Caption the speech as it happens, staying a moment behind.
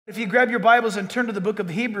If you grab your Bibles and turn to the book of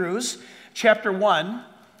Hebrews, chapter 1,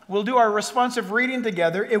 we'll do our responsive reading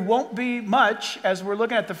together. It won't be much as we're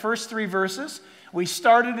looking at the first three verses. We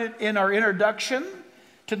started it in our introduction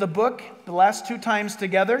to the book the last two times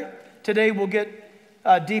together. Today we'll get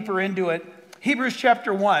deeper into it. Hebrews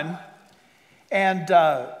chapter 1 and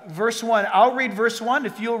verse 1. I'll read verse 1.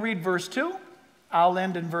 If you'll read verse 2, I'll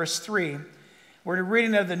end in verse 3. We're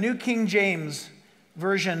reading of the New King James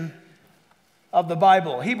Version of the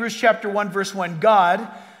Bible. Hebrews chapter 1, verse 1. God,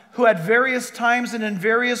 who at various times and in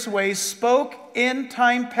various ways spoke in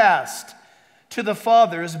time past to the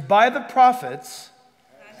fathers by the prophets,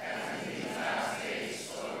 has in these last days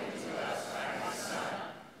spoken to us by his Son,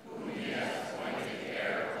 whom he has appointed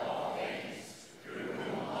heir of all things, through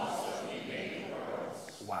whom also he made the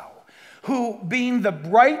worlds. Wow. Who, being the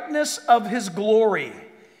brightness of his glory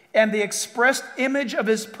and the expressed image of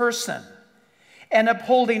his person, and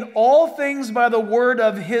upholding all things by the word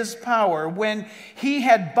of his power, when he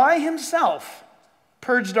had by himself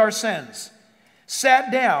purged our sins,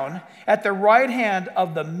 sat down at the right hand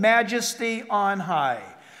of the majesty on high.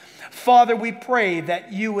 Father, we pray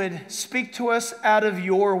that you would speak to us out of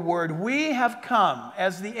your word. We have come,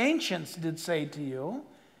 as the ancients did say to you,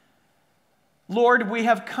 Lord, we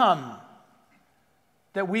have come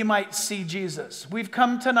that we might see Jesus. We've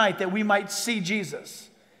come tonight that we might see Jesus.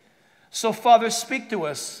 So, Father, speak to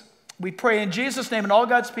us. We pray in Jesus' name, and all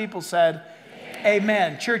God's people said,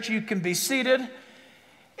 Amen. Church, you can be seated.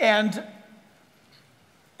 And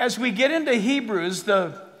as we get into Hebrews,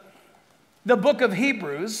 the book of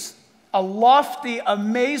Hebrews, a lofty,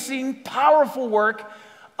 amazing, powerful work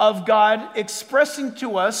of God expressing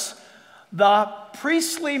to us the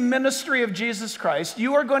priestly ministry of Jesus Christ.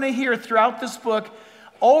 You are going to hear throughout this book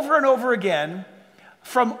over and over again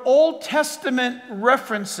from Old Testament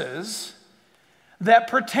references that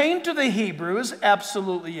pertain to the Hebrews,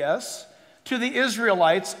 absolutely yes, to the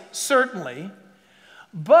Israelites, certainly.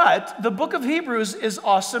 But the book of Hebrews is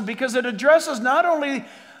awesome because it addresses not only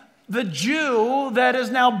the Jew that is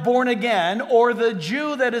now born again or the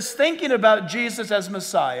Jew that is thinking about Jesus as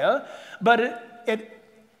Messiah, but it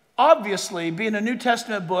obviously, being a New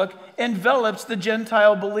Testament book, envelops the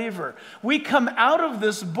Gentile believer. We come out of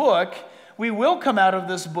this book, we will come out of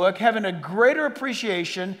this book having a greater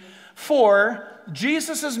appreciation for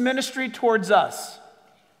Jesus' ministry towards us,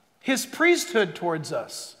 his priesthood towards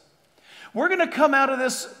us. We're going to come out of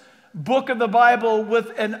this book of the Bible with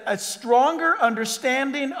a stronger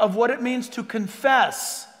understanding of what it means to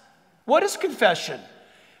confess. What is confession?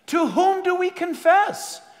 To whom do we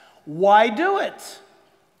confess? Why do it?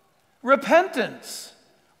 Repentance,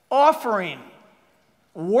 offering,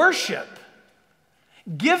 worship,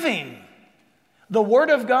 giving, the Word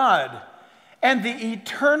of God, and the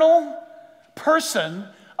eternal person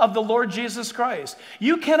of the Lord Jesus Christ.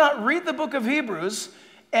 You cannot read the book of Hebrews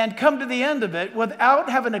and come to the end of it without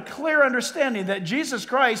having a clear understanding that Jesus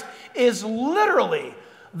Christ is literally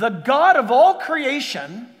the God of all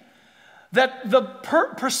creation, that the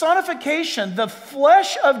personification, the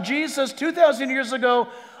flesh of Jesus 2,000 years ago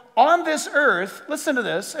on this earth, listen to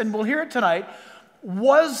this, and we'll hear it tonight,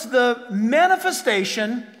 was the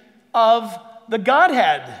manifestation of the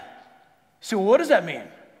Godhead. So what does that mean?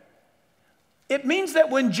 It means that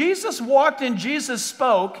when Jesus walked and Jesus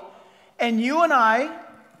spoke, and you and I,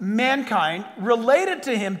 mankind, related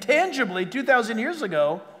to him tangibly 2,000 years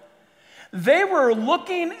ago, they were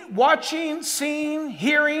looking, watching, seeing,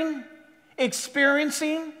 hearing,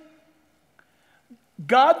 experiencing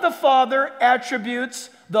God the Father attributes,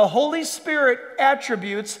 the Holy Spirit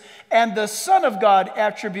attributes, and the Son of God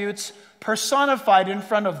attributes personified in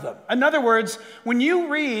front of them. In other words, when you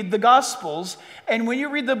read the Gospels and when you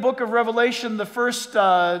read the book of Revelation, the first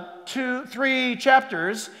 2-3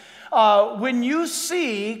 chapters, when you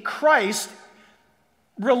see Christ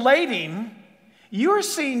relating, you're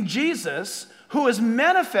seeing Jesus who is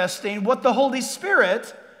manifesting what the Holy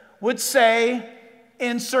Spirit would say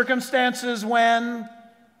in circumstances when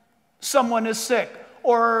someone is sick,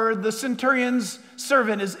 or the centurion's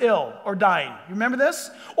servant is ill or dying. You remember this?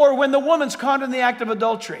 Or when the woman's caught in the act of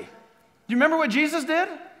adultery. Do you remember what Jesus did?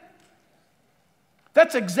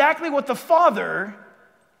 That's exactly what the Father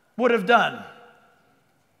would have done.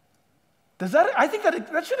 I think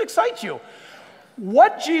that should excite you.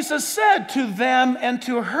 What Jesus said to them and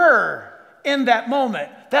to her in that moment,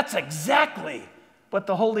 that's exactly what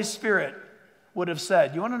the Holy Spirit would have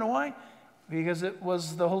said. You want to know why? Because it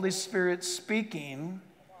was the Holy Spirit speaking.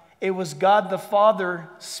 It was God the Father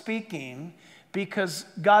speaking because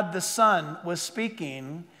God the Son was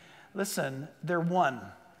speaking. Listen, they're one.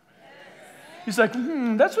 He's like,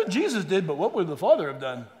 that's what Jesus did, but what would the Father have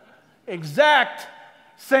done? Exact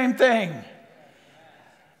Same thing.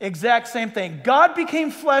 Exact same thing. God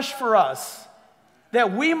became flesh for us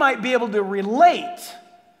that we might be able to relate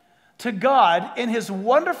to God in his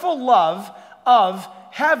wonderful love of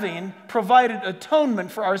having provided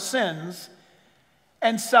atonement for our sins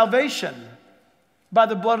and salvation by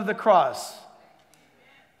the blood of the cross.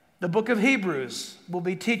 The book of Hebrews will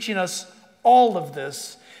be teaching us all of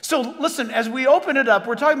this. So listen, as we open it up,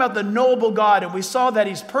 we're talking about the knowable God, and we saw that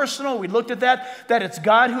he's personal. We looked at that it's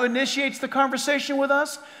God who initiates the conversation with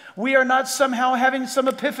us. We are not somehow having some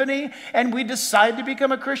epiphany and we decide to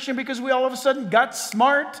become a Christian because we all of a sudden got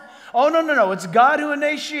smart. Oh, no. It's God who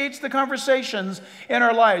initiates the conversations in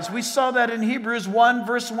our lives. We saw that in Hebrews 1,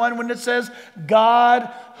 verse 1, when it says, God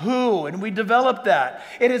who, and we developed that.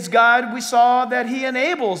 It is God, we saw that he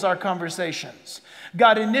enables our conversations.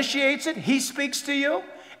 God initiates it, he speaks to you,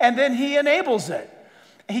 and then he enables it.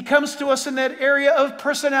 He comes to us in that area of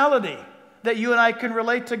personality that you and I can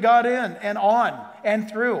relate to God in and on and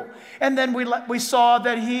through. And then we saw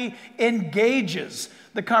that he engages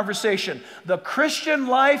the conversation. The Christian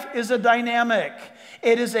life is a dynamic.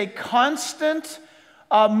 It is a constant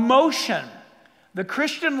motion. The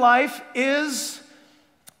Christian life is,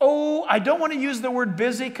 I don't want to use the word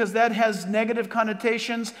busy because that has negative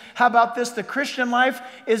connotations. How about this? The Christian life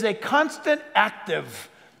is a constant active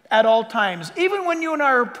at all times. Even when you and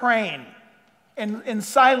I are praying in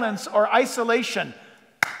silence or isolation,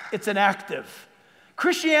 it's an active.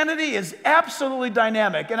 Christianity is absolutely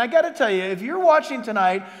dynamic. And I got to tell you, if you're watching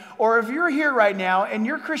tonight or if you're here right now and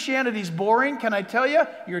your Christianity is boring, can I tell you,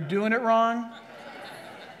 you're doing it wrong?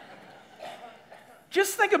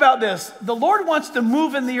 Just think about this. The Lord wants to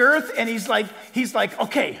move in the earth, and he's like,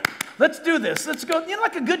 okay, let's do this. Let's go,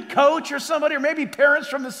 like a good coach or somebody, or maybe parents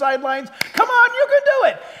from the sidelines. Come on, you can do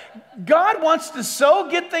it. God wants to so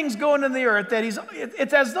get things going in the earth that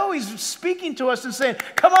it's as though he's speaking to us and saying,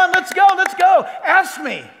 come on, let's go. Ask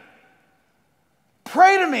me.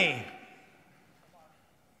 Pray to me.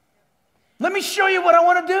 Let me show you what I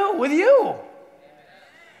want to do with you.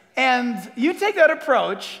 And you take that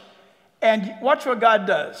approach, and watch what God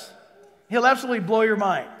does. He'll absolutely blow your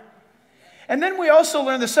mind. And then we also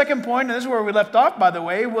learned the second point, and this is where we left off, by the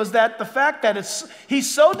way, was that the fact that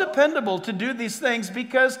he's so dependable to do these things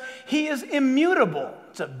because he is immutable.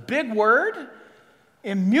 It's a big word,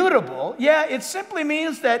 immutable. Yeah, it simply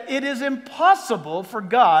means that it is impossible for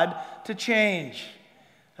God to change.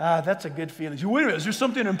 That's a good feeling. Wait a minute, is there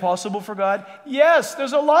something impossible for God? Yes,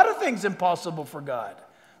 there's a lot of things impossible for God.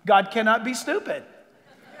 God cannot be stupid.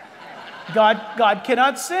 God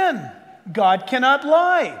cannot sin. God cannot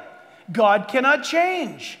lie. God cannot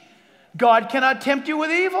change. God cannot tempt you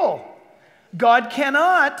with evil. God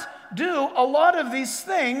cannot do a lot of these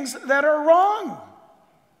things that are wrong.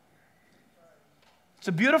 It's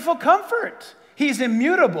a beautiful comfort. He's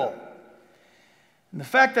immutable. And the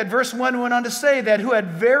fact that verse 1 went on to say that who at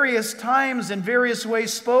various times in various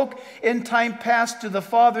ways spoke in time past to the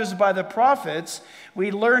fathers by the prophets, we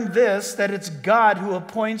learned this, that it's God who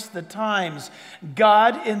appoints the times.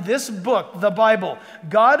 God, in this book, the Bible,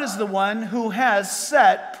 God is the one who has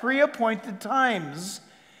set pre-appointed times.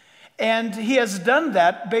 And he has done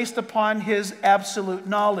that based upon his absolute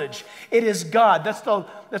knowledge. It is God. That's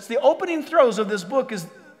the opening throws of this book. Is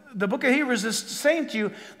the book of Hebrews is saying to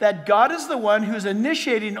you that God is the one who's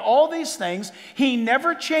initiating all these things. He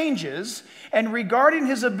never changes. And regarding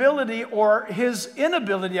his ability, or his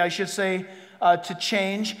inability, I should say, to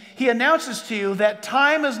change, he announces to you that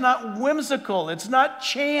time is not whimsical. It's not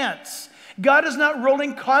chance. God is not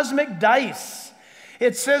rolling cosmic dice.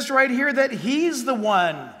 It says right here that he's the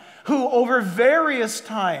one who over various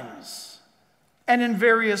times and in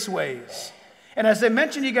various ways. And as I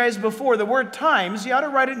mentioned to you guys before, the word times, you ought to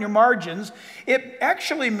write it in your margins. It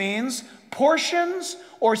actually means portions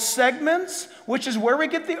or segments, which is where we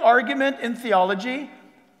get the argument in theology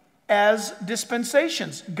as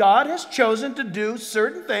dispensations. God has chosen to do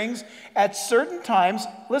certain things at certain times,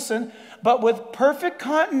 listen, but with perfect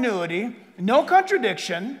continuity, no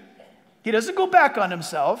contradiction. He doesn't go back on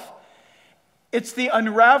himself. It's the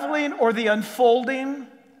unraveling or the unfolding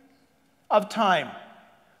of time.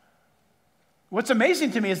 What's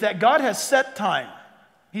amazing to me is that God has set time.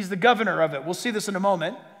 He's the governor of it. We'll see this in a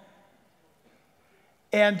moment.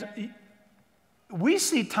 And we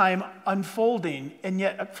see time unfolding, and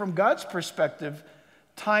yet from God's perspective,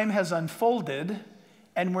 time has unfolded,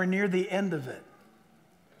 and we're near the end of it.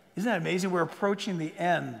 Isn't that amazing? We're approaching the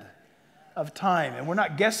end of time, and we're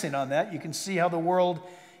not guessing on that. You can see how the world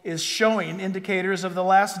is showing indicators of the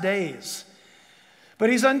last days. But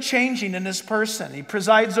he's unchanging in his person. He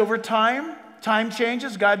presides over time. Time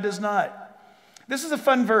changes, God does not. This is a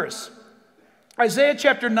fun verse. Isaiah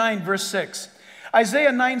chapter 9, verse 6.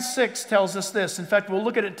 Isaiah 9:6 tells us this. In fact, we'll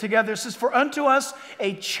look at it together. It says, "For unto us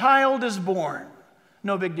a child is born."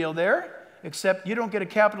 No big deal there, except you don't get a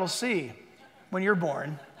capital C when you're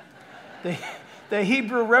born. The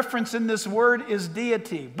Hebrew reference in this word is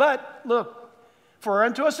deity. But look, for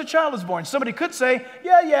unto us a child is born. Somebody could say,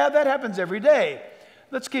 yeah, that happens every day.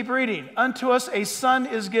 Let's keep reading. Unto us a son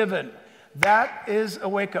is given. That is a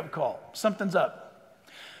wake-up call. Something's up.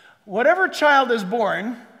 Whatever child is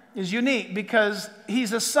born is unique because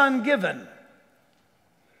he's a son given.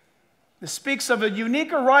 This speaks of a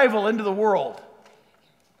unique arrival into the world.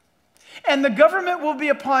 And the government will be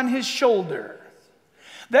upon his shoulder.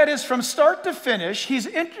 That is, from start to finish, he's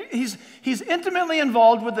intimately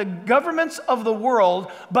involved with the governments of the world,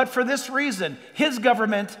 but for this reason, his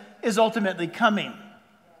government is ultimately coming.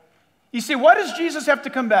 You see, why does Jesus have to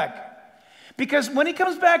come back? Because when he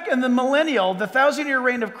comes back in the millennial, the 1,000-year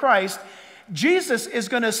reign of Christ, Jesus is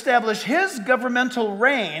going to establish his governmental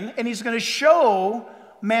reign, and he's going to show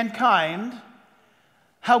mankind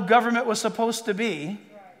how government was supposed to be.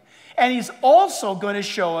 And he's also going to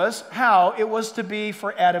show us how it was to be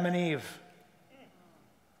for Adam and Eve.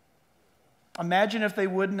 Imagine if they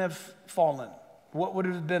wouldn't have fallen. What would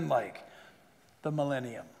it have been like? The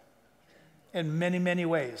millennium. In many, many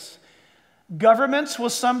ways. Governments will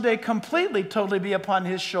someday completely, totally be upon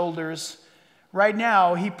his shoulders. Right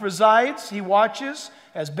now, he presides, he watches.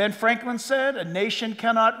 As Ben Franklin said, a nation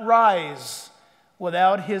cannot rise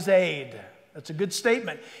without his aid. That's a good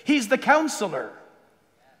statement. He's the counselor.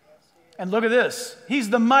 And look at this. He's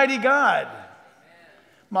the mighty God.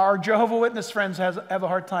 Our Jehovah's Witness friends have a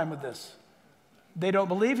hard time with this. They don't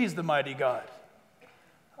believe he's the mighty God.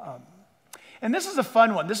 And this is a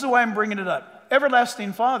fun one. This is why I'm bringing it up.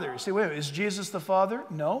 Everlasting Father. You say, wait, is Jesus the Father?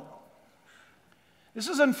 No. This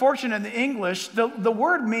is unfortunate in the English. The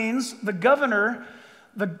word means the governor,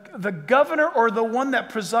 the governor or the one that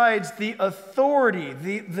presides, the authority,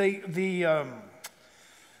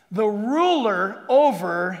 the ruler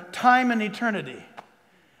over time and eternity.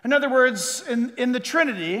 In other words, in the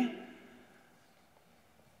Trinity,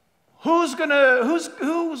 who's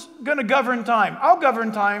gonna govern time? I'll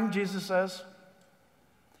govern time, Jesus says.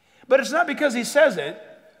 But it's not because he says it.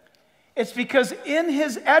 It's because in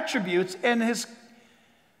his attributes, in his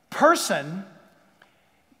person,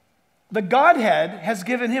 the Godhead has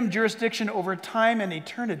given him jurisdiction over time and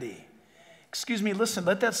eternity. Excuse me, listen,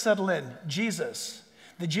 let that settle in. Jesus,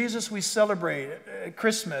 the Jesus we celebrate at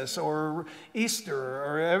Christmas or Easter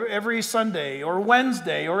or every Sunday or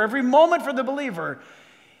Wednesday or every moment for the believer,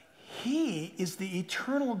 he is the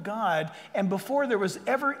eternal God, and before there was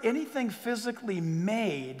ever anything physically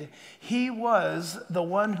made, he was the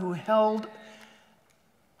one who held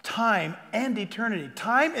time and eternity,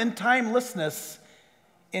 time and timelessness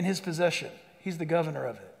in his possession. He's the governor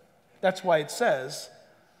of it. That's why it says,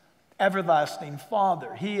 Everlasting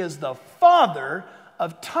Father. He is the Father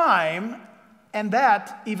of time, and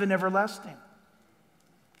that even everlasting.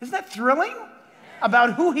 Isn't that thrilling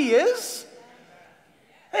about who he is?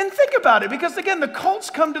 And think about it, because again, the cults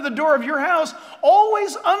come to the door of your house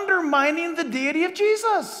always undermining the deity of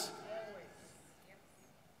Jesus.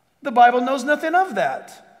 The Bible knows nothing of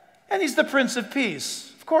that. And he's the Prince of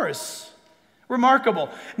Peace, of course. Remarkable.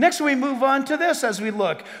 Next, we move on to this as we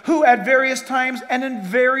look. Who at various times and in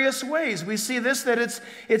various ways. We see this, that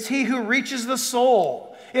it's he who reaches the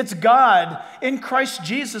soul. It's God in Christ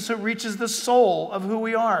Jesus who reaches the soul of who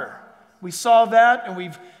we are. We saw that, and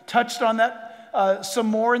we've touched on that some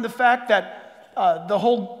more in the fact that the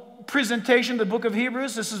whole presentation of the book of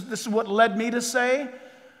Hebrews, this is what led me to say,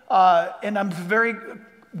 and I'm very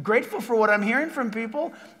grateful for what I'm hearing from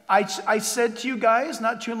people. I said to you guys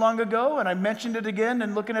not too long ago, and I mentioned it again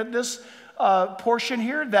in looking at this portion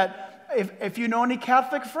here, that if you know any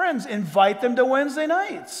Catholic friends, invite them to Wednesday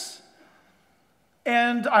nights.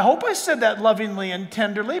 And I hope I said that lovingly and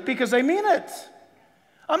tenderly, because I mean it.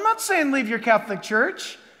 I'm not saying leave your Catholic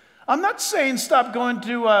church. I'm not saying stop going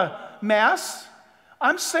to Mass.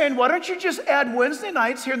 I'm saying, why don't you just add Wednesday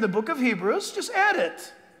nights here in the book of Hebrews? Just add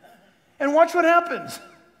it. And watch what happens.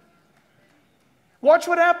 Watch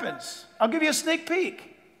what happens. I'll give you a sneak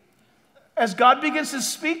peek. As God begins to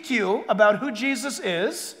speak to you about who Jesus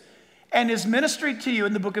is and his ministry to you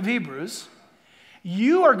in the book of Hebrews,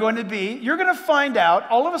 you're going to find out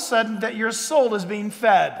all of a sudden that your soul is being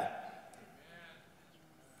fed.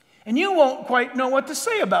 And you won't quite know what to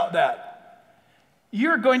say about that.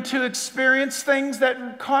 You're going to experience things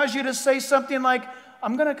that cause you to say something like,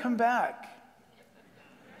 I'm going to come back.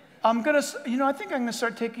 I think I'm going to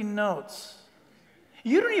start taking notes.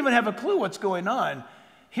 You don't even have a clue what's going on.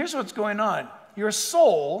 Here's what's going on. Your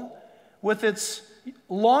soul with its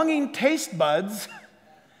longing taste buds,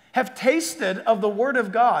 have tasted of the Word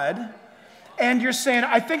of God, and you're saying,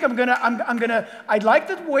 I think I like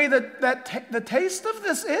the way the taste of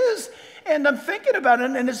this is, and I'm thinking about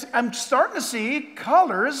it, and I'm starting to see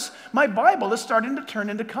colors. My Bible is starting to turn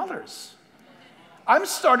into colors. I'm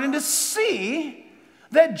starting to see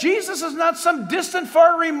that Jesus is not some distant,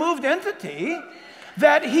 far removed entity,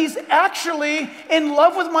 that he's actually in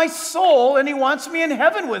love with my soul, and he wants me in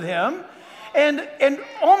heaven with him. And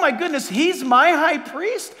oh my goodness, he's my high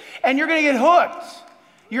priest, and you're going to get hooked.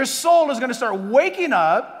 Your soul is going to start waking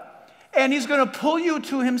up, and he's going to pull you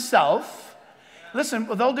to himself. Listen,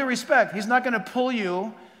 with all due respect, he's not going to pull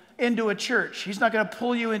you into a church. He's not going to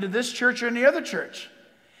pull you into this church or any other church.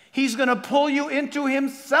 He's going to pull you into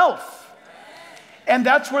himself. And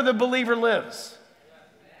that's where the believer lives.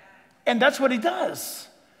 And that's what he does.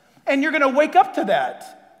 And you're going to wake up to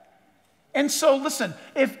that. And so, listen,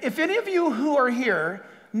 if any of you who are here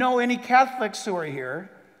know any Catholics who are here,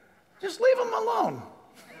 just leave them alone.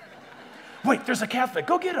 Wait, there's a Catholic.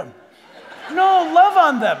 Go get him. No, love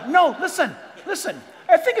on them. No, listen.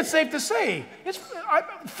 I think it's safe to say it's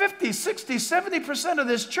 50, 60, 70% of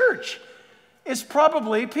this church is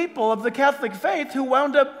probably people of the Catholic faith who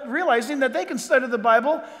wound up realizing that they can study the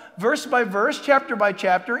Bible verse by verse, chapter by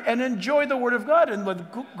chapter, and enjoy the Word of God. And the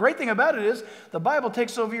great thing about it is the Bible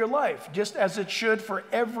takes over your life, just as it should for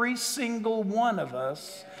every single one of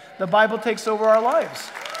us. The Bible takes over our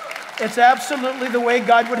lives. It's absolutely the way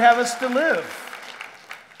God would have us to live.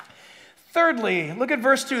 Thirdly, look at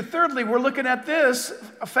verse 2. Thirdly, we're looking at this,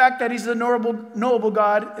 a fact that he's the knowable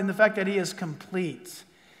God, and the fact that he is complete.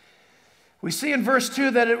 We see in verse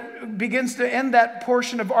 2 that it begins to end that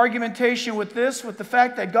portion of argumentation with the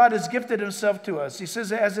fact that God has gifted himself to us. He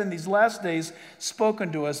says, as in these last days,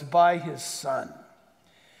 spoken to us by his Son.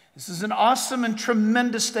 This is an awesome and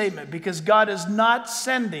tremendous statement because God is not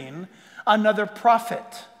sending another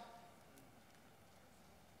prophet.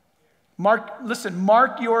 Mark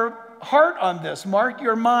your heart on this. Mark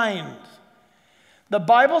your mind. The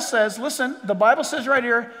Bible says right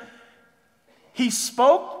here, he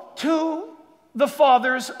spoke to the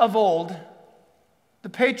fathers of old, the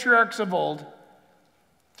patriarchs of old,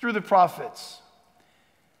 through the prophets.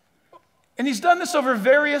 And he's done this over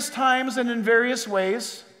various times and in various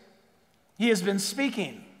ways. He has been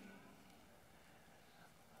speaking.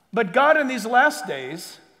 But God in these last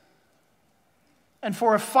days, and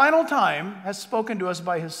for a final time, has spoken to us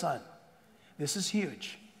by his Son. This is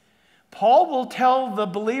huge. Paul will tell the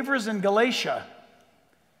believers in Galatia,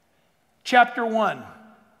 chapter 1,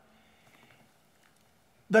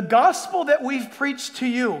 the gospel that we've preached to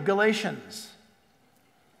you, Galatians,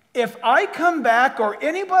 if I come back or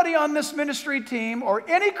anybody on this ministry team or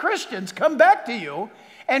any Christians come back to you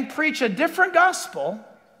and preach a different gospel,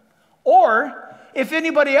 or if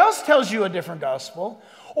anybody else tells you a different gospel,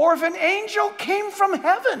 or if an angel came from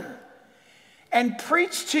heaven and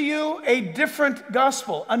preached to you a different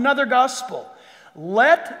gospel, another gospel,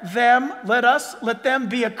 let them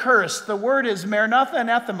be accursed. The word is maranatha,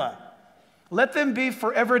 anathema. Let them be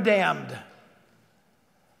forever damned.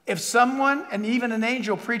 If someone, and even an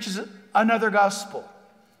angel, preaches another gospel.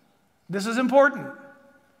 This is important.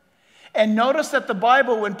 And notice that the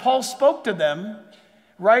Bible, when Paul spoke to them,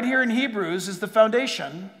 right here in Hebrews is the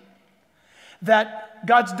foundation, that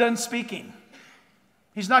God's done speaking.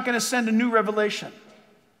 He's not going to send a new revelation.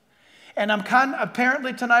 And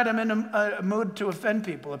apparently tonight I'm in a mood to offend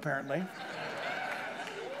people, apparently.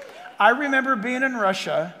 I remember being in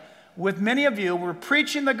Russia with many of you. We're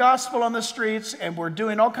preaching the gospel on the streets, and we're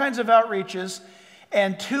doing all kinds of outreaches.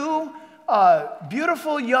 And two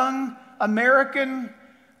beautiful young American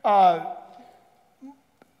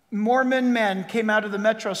Mormon men came out of the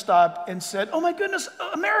metro stop and said, "Oh my goodness,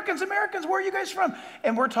 Americans, where are you guys from?"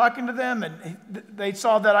 And we're talking to them, and they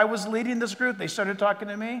saw that I was leading this group. They started talking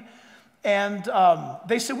to me, and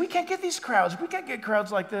they said, "We can't get these crowds. We can't get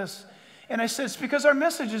crowds like this." And I said, "It's because our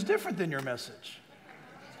message is different than your message."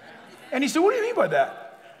 And he said, "What do you mean by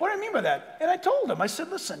that? What do I mean by that?" And I told him, I said,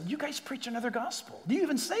 "Listen, you guys preach another gospel. You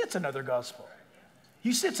even say it's another gospel.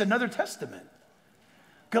 You say it's another testament.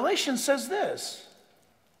 Galatians says this."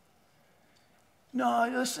 No,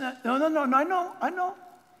 listen, no, I know.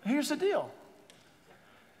 Here's the deal.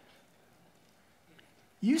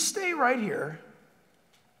 You stay right here.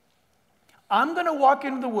 I'm going to walk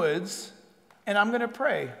into the woods, and I'm going to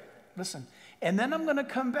pray. Listen. And then I'm going to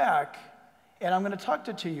come back, and I'm going to talk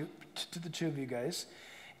to the two of you guys,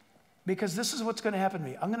 because this is what's going to happen to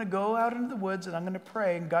me. I'm going to go out into the woods, and I'm going to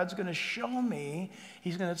pray, and God's going to show me.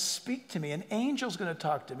 He's going to speak to me. An angel's going to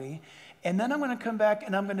talk to me, And then I'm going to come back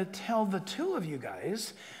and I'm going to tell the two of you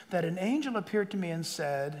guys that an angel appeared to me and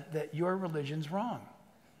said that your religion's wrong.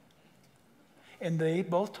 And they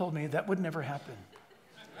both told me that would never happen.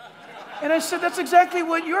 And I said, that's exactly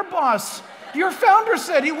what your boss, your founder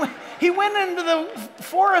said. He went into the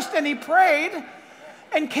forest and he prayed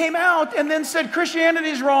and came out and then said,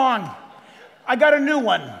 Christianity's wrong. I got a new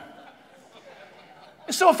one.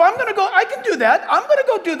 So if I'm going to go, I can do that. I'm going to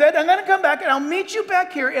go do that. I'm going to come back and I'll meet you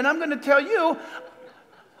back here and I'm going to tell you,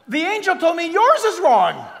 the angel told me yours is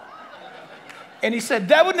wrong. And he said,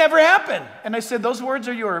 that would never happen. And I said, those words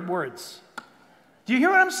are your words. Do you hear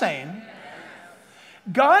what I'm saying?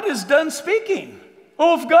 God is done speaking.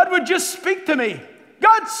 Oh, if God would just speak to me.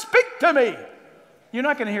 God, speak to me. You're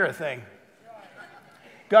not going to hear a thing.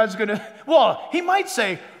 God's going to, well, he might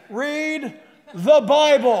say, read the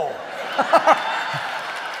Bible.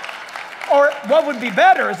 Or what would be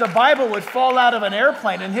better is a Bible would fall out of an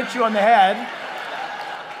airplane and hit you on the head.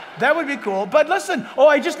 That would be cool. But listen, oh,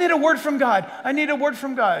 I just need a word from God. I need a word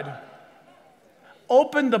from God.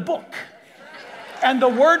 Open the book, and the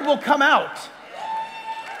word will come out.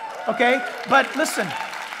 Okay? But listen,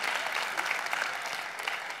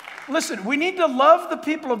 we need to love the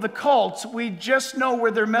people of the cults. We just know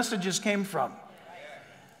where their messages came from.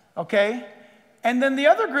 Okay? And then the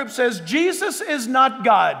other group says, Jesus is not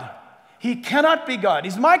God. He cannot be God.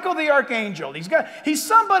 He's Michael the archangel. He's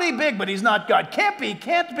somebody big, but he's not God. Can't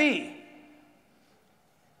be.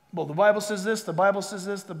 Well, the Bible says this, the Bible says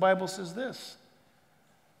this, the Bible says this.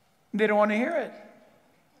 They don't want to hear it.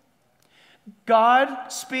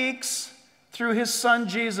 God speaks through his son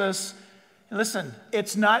Jesus. Listen,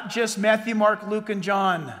 it's not just Matthew, Mark, Luke, and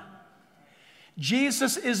John.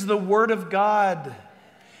 Jesus is the Word of God.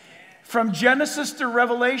 From Genesis to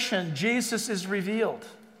Revelation, Jesus is revealed.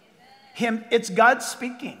 It's God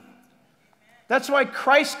speaking. That's why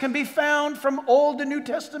Christ can be found from Old and New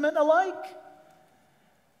Testament alike.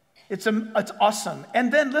 It's awesome.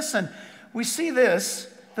 And then listen, we see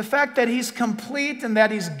this, the fact that he's complete and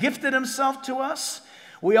that he's gifted himself to us.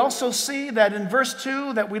 We also see that in verse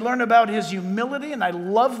 2 that we learn about his humility, and I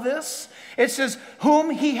love this. It says, whom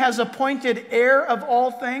he has appointed heir of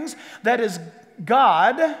all things, that is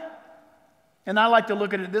God, and I like to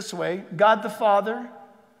look at it this way, God the Father,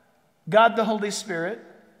 God the Holy Spirit,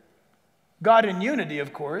 God in unity,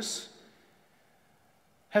 of course,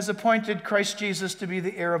 has appointed Christ Jesus to be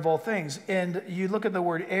the heir of all things. And you look at the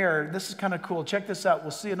word heir, this is kind of cool. Check this out.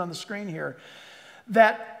 We'll see it on the screen here.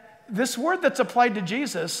 That this word that's applied to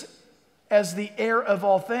Jesus as the heir of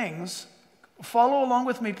all things, follow along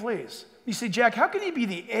with me, please. You see, Jack, how can he be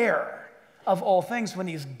the heir of all things when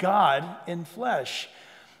he's God in flesh?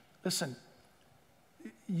 Listen,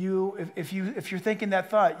 if you're thinking that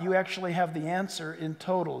thought, you actually have the answer in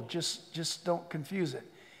total. Just don't confuse it.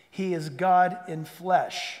 He is God in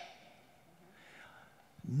flesh.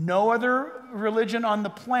 No other religion on the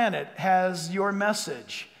planet has your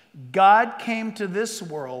message. God came to this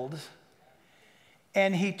world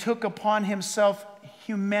and he took upon himself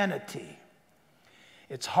humanity.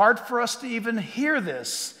 It's hard for us to even hear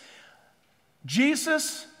this.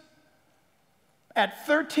 Jesus at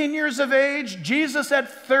 13 years of age, Jesus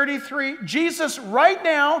at 33, Jesus right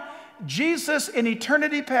now, Jesus in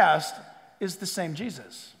eternity past is the same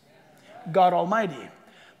Jesus, God Almighty.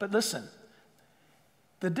 But listen,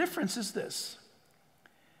 the difference is this,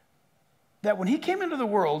 that when he came into the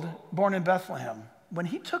world, born in Bethlehem, when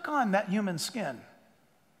he took on that human skin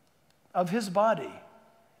of his body,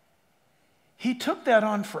 he took that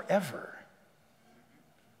on forever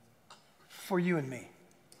for you and me.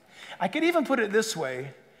 I could even put it this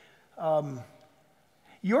way.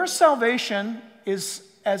 Your salvation is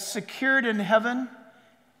as secured in heaven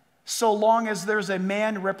so long as there's a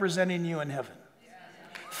man representing you in heaven.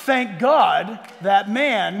 Thank God that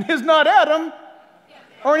man is not Adam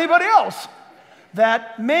or anybody else.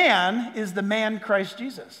 That man is the man Christ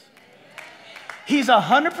Jesus. He's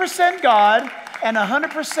 100% God and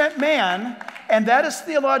 100% man, and that is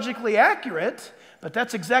theologically accurate. But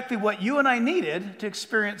that's exactly what you and I needed to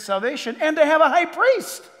experience salvation and to have a high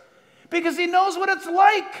priest, because he knows what it's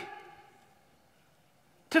like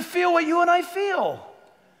to feel what you and I feel.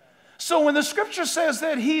 So when the scripture says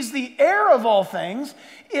that he's the heir of all things,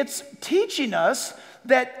 it's teaching us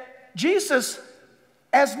that Jesus,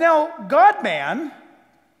 as now God-man,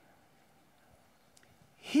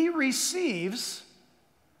 he receives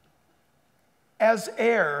as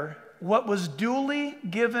heir what was duly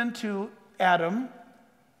given to Adam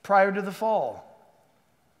prior to the fall.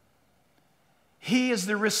 He is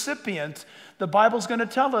the recipient. The Bible's going to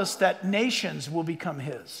tell us that nations will become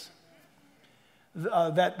his.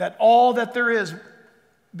 That all that there is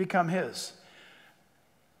become his.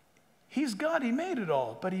 He's God, he made it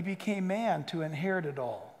all, but he became man to inherit it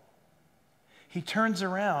all. He turns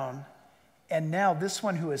around, and now this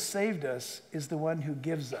one who has saved us is the one who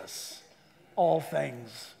gives us all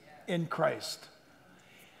things in Christ.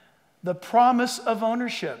 The promise of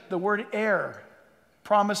ownership, the word heir,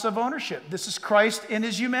 promise of ownership. This is Christ in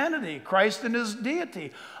his humanity, Christ in his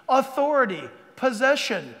deity, authority,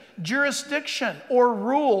 possession, jurisdiction, or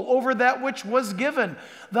rule over that which was given.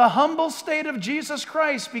 The humble state of Jesus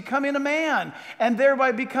Christ becoming a man and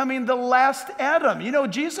thereby becoming the last Adam. You know,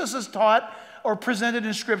 Jesus is taught or presented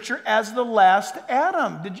in Scripture as the last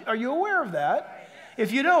Adam. Are you aware of that?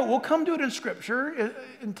 If you don't, we'll come to it in Scripture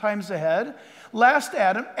in times ahead. Last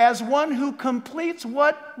Adam as one who completes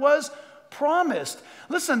what was promised.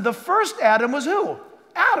 Listen, the first Adam was who?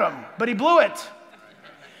 Adam, but he blew it.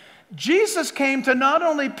 Jesus came to not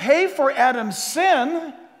only pay for Adam's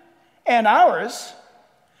sin and ours,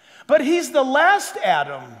 but he's the last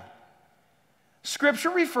Adam.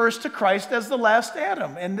 Scripture refers to Christ as the last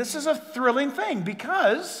Adam, and this is a thrilling thing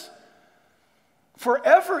because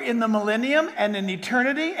forever in the millennium and in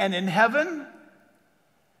eternity and in heaven,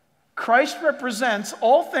 Christ represents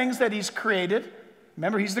all things that he's created.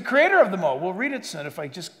 Remember, he's the creator of them all. We'll read it soon if I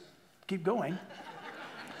just keep going.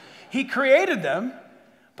 He created them,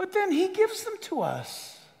 but then he gives them to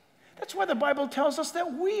us. That's why the Bible tells us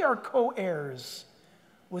that we are co-heirs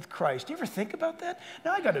with Christ. Do you ever think about that?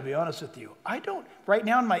 Now, I got to be honest with you. Right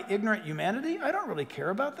now in my ignorant humanity, I don't really care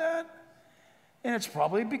about that. And it's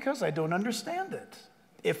probably because I don't understand it.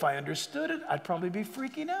 If I understood it, I'd probably be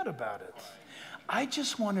freaking out about it. I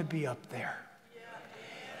just want to be up there.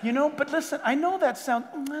 You know, but listen, I know that sounds,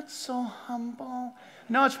 that's so humble.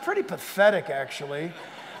 No, it's pretty pathetic, actually,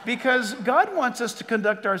 because God wants us to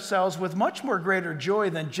conduct ourselves with much more greater joy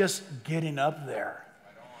than just getting up there.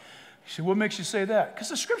 You say, what makes you say that? Because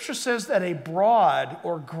the Scripture says that a broad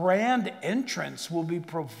or grand entrance will be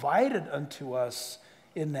provided unto us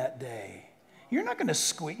in that day. You're not going to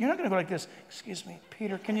squeak. You're not going to go like this. Excuse me,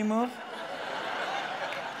 Peter, can you move?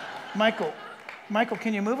 Michael,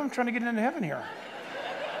 can you move? I'm trying to get into heaven here.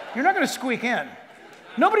 You're not going to squeak in.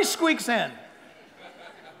 Nobody squeaks in.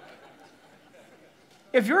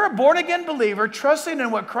 If you're a born-again believer trusting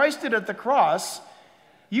in what Christ did at the cross,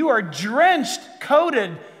 you are drenched,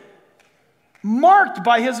 coated, marked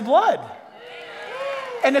by his blood.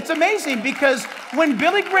 And it's amazing because when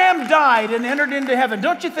Billy Graham died and entered into heaven,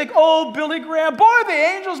 don't you think, oh, Billy Graham, boy, the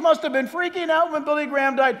angels must have been freaking out when Billy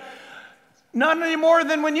Graham died. Not any more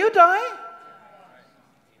than when you die.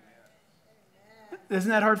 Isn't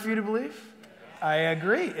that hard for you to believe? I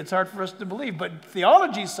agree. It's hard for us to believe. But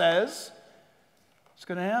theology says it's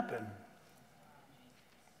going to happen.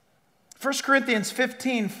 1 Corinthians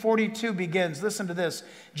 15:42 begins. Listen to this.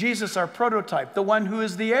 Jesus, our prototype, the one who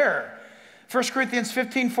is the heir. 1 Corinthians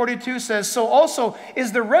 15:42 says, so also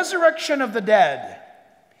is the resurrection of the dead.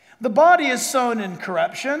 The body is sown in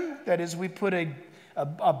corruption. That is, we put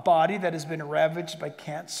a body that has been ravaged by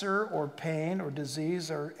cancer or pain or disease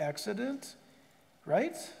or accident.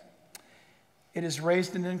 Right? It is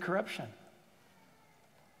raised in incorruption.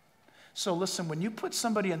 So listen, when you put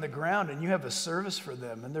somebody in the ground and you have a service for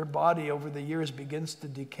them and their body over the years begins to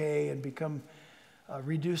decay and become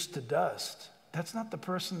reduced to dust, that's not the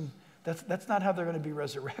person, that's not how they're going to be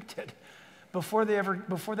resurrected. Before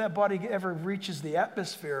that body ever reaches the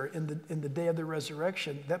atmosphere in the day of the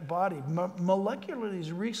resurrection, that body molecularly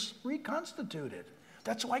is reconstituted.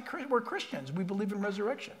 That's why we're Christians. We believe in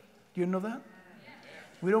resurrection. Do you know that?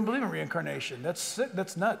 We don't believe in reincarnation.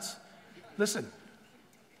 That's nuts. Listen,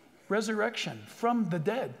 resurrection from the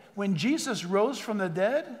dead. When Jesus rose from the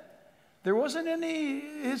dead, there wasn't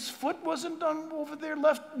his foot wasn't on over there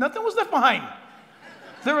left. Nothing was left behind.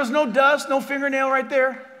 There was no dust, no fingernail right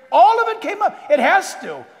there. All of it came up. It has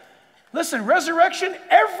to. Listen, resurrection,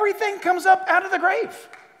 everything comes up out of the grave.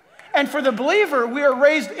 And for the believer, we are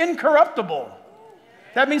raised incorruptible.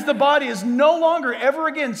 That means the body is no longer ever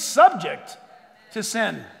again subject to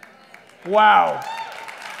sin. Wow.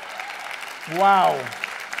 Wow.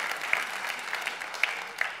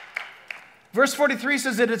 Verse 43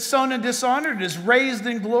 says it is sown in dishonor, it is raised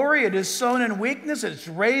in glory, it is sown in weakness, it is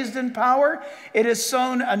raised in power, it is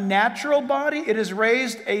sown a natural body, it is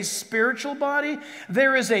raised a spiritual body.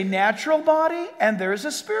 There is a natural body and there is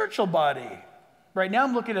a spiritual body. Right now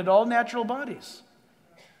I'm looking at all natural bodies.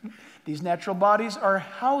 These natural bodies are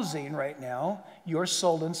housing right now your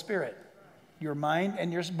soul and spirit. Your mind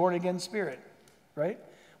and your born-again spirit, right?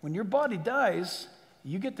 When your body dies,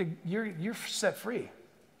 you're set free.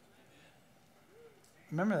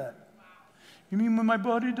 Remember that. You mean when my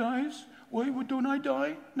body dies, Well, don't I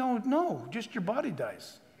die? No, just your body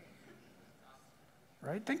dies.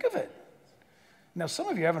 Right? Think of it. Now, some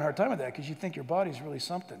of you are having a hard time with that because you think your body's really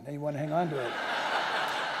something and you want to hang on to it.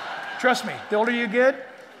 Trust me, the older you get,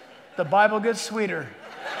 the Bible gets sweeter.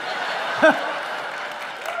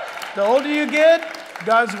 The older you get,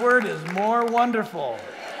 God's word is more wonderful.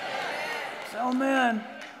 So, oh man,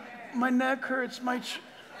 my neck hurts, my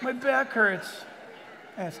back hurts.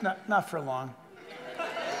 And it's not for long.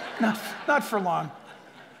 Not for long.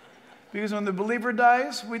 Because when the believer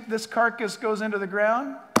dies, this carcass goes into the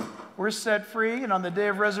ground, we're set free, and on the day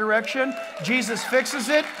of resurrection, Jesus fixes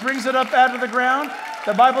it, brings it up out of the ground.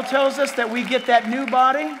 The Bible tells us that we get that new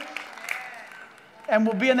body, and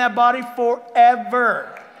we'll be in that body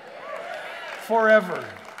forever. Forever.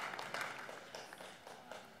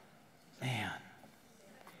 Man.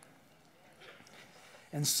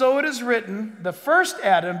 And so it is written, the first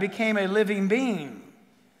Adam became a living being.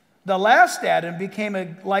 The last Adam became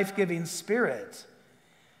a life-giving spirit.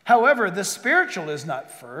 However, the spiritual is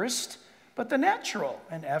not first, but the natural,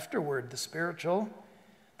 and afterward the spiritual.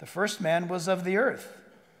 The first man was of the earth,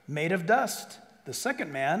 made of dust. The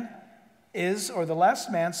second man the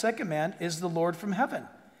last man, second man, is the Lord from heaven.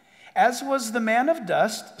 As was the man of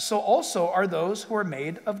dust, so also are those who are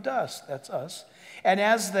made of dust. That's us. And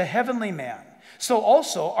as the heavenly man, so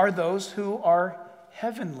also are those who are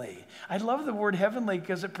heavenly. I love the word heavenly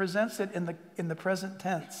because it presents it in the present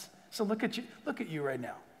tense. So look at you right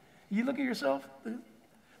now. You look at yourself.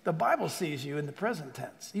 The Bible sees you in the present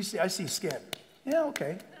tense. You see, I see skin. Yeah,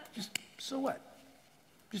 okay. Just so what?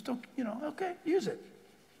 Just don't, okay, use it.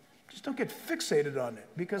 Just don't get fixated on it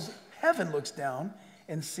because heaven looks down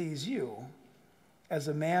and sees you as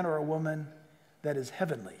a man or a woman that is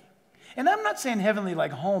heavenly. And I'm not saying heavenly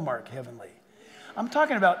like Hallmark heavenly. I'm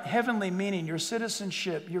talking about heavenly meaning your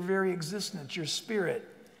citizenship, your very existence, your spirit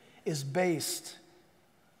is based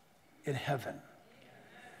in heaven.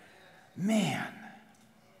 Man.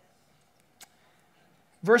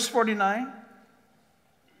 Verse 49,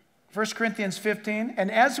 1 Corinthians 15,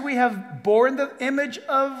 and as we have borne the image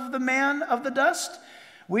of the man of the dust,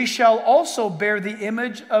 we shall also bear the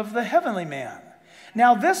image of the heavenly man.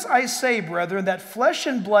 Now this I say, brethren, that flesh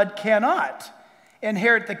and blood cannot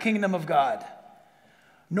inherit the kingdom of God,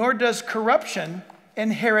 nor does corruption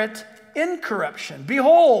inherit incorruption.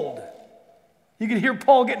 Behold, you can hear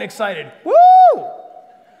Paul getting excited. Woo!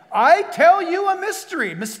 I tell you a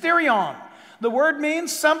mystery, mysterion. The word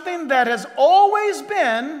means something that has always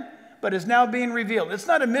been, but is now being revealed. It's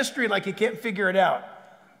not a mystery like you can't figure it out.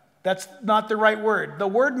 That's not the right word. The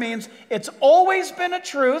word means it's always been a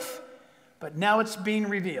truth, but now it's being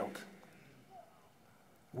revealed.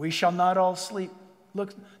 We shall not all sleep.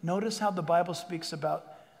 Look, notice how the Bible speaks about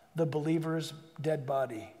the believer's dead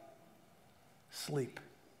body. Sleep.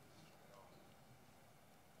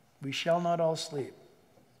 We shall not all sleep,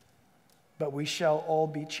 but we shall all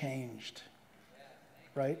be changed.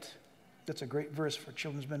 Right? That's a great verse for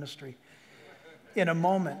children's ministry. In a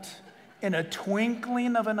moment, in a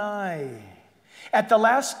twinkling of an eye, at the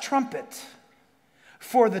last trumpet,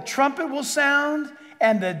 for the trumpet will sound,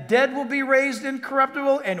 and the dead will be raised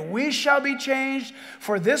incorruptible, and we shall be changed.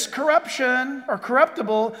 For this corruption, or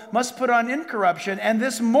corruptible, must put on incorruption, and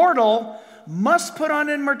this mortal must put on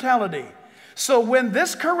immortality. So when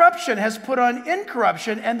this corruption has put on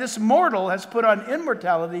incorruption, and this mortal has put on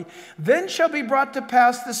immortality, then shall be brought to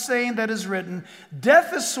pass the saying that is written,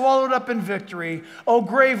 death is swallowed up in victory. O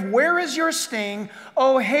grave, where is your sting?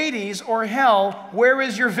 O Hades, or hell, where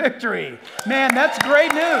is your victory? Man, that's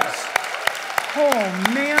great news.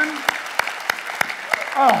 Oh, man.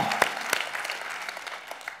 Oh.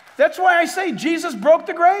 That's why I say Jesus broke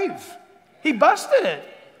the grave. He busted it.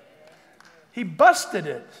 He busted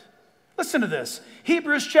it. Listen to this.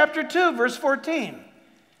 Hebrews chapter 2, verse 14.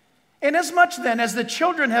 Inasmuch then as the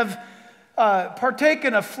children have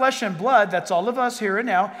partaken of flesh and blood, that's all of us here and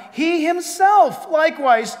now, he himself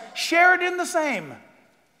likewise shared in the same.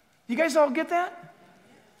 You guys all get that?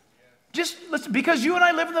 Just listen, because you and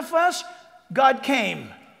I live in the flesh, God came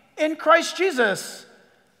in Christ Jesus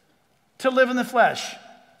to live in the flesh,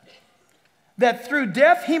 that through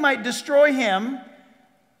death he might destroy him.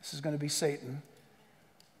 This is going to be Satan,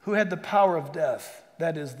 who had the power of death,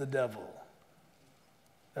 that is the devil.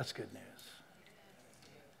 That's good news.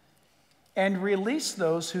 And release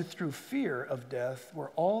those who through fear of death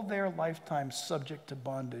were all their lifetime subject to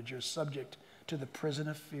bondage, or subject to the prison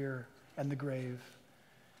of fear and the grave.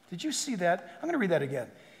 Did you see that? I'm going to read that again.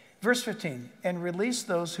 Verse 15, and release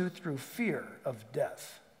those who through fear of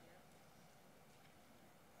death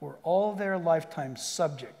were all their lifetime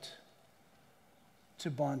subject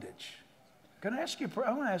to bondage. Can I ask you,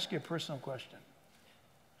 I want to ask you a personal question.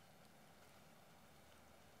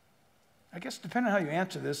 I guess depending on how you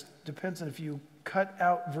answer this, depends on if you cut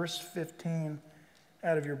out verse 15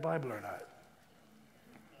 out of your Bible or not.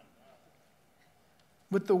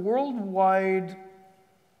 With the worldwide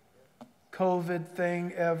COVID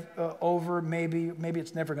thing over, maybe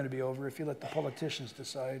it's never going to be over if you let the politicians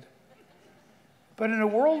decide. But in a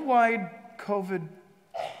worldwide COVID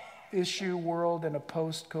issue world and a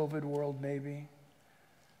post-COVID world, maybe,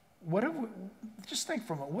 just think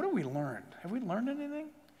for a moment, what have we learned? Have we learned anything?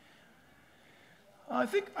 I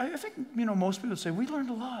think most people would say we learned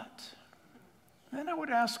a lot. And I would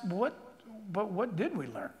ask, what did we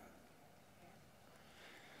learn?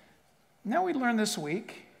 Now we learned this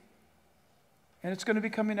week, and it's going to be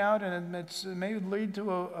coming out, and it may lead to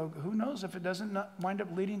who knows if it doesn't wind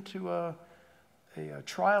up leading to a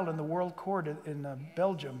trial in the world court in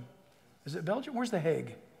Belgium. Is it Belgium? Where's The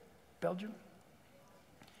Hague? Belgium?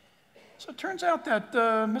 So it turns out that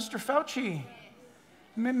Mr.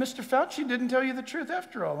 Fauci didn't tell you the truth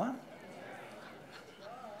after all, huh?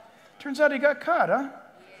 Turns out he got caught, huh?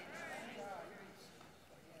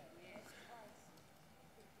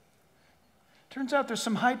 Turns out there's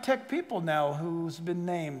some high-tech people now who's been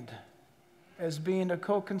named as being a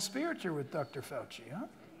co-conspirator with Dr. Fauci, huh?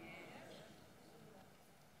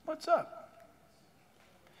 What's up?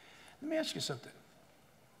 Let me ask you something.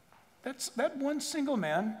 That one single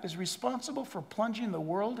man is responsible for plunging the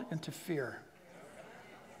world into fear.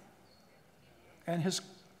 And his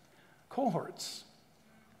cohorts.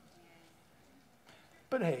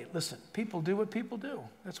 But hey, listen, people do what people do.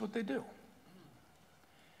 That's what they do.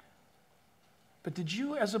 But did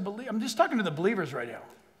you, as a believer, I'm just talking to the believers right now.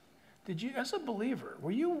 Did you, as a believer, were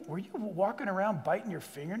you walking around biting your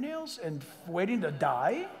fingernails and waiting to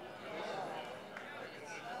die?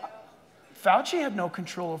 Fauci had no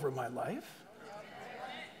control over my life.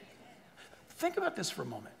 Think about this for a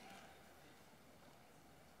moment.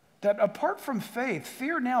 That apart from faith,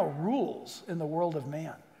 fear now rules in the world of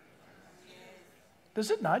man. Does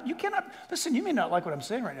it not? You cannot, listen, you may not like what I'm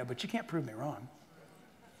saying right now, but you can't prove me wrong.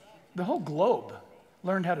 The whole globe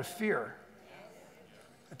learned how to fear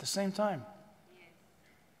at the same time.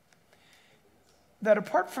 That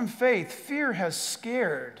apart from faith, fear has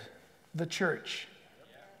scared the church.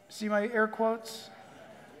 See my air quotes?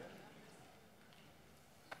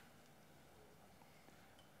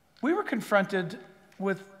 We were confronted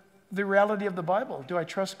with the reality of the Bible. Do I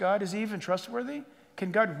trust God? Is he even trustworthy?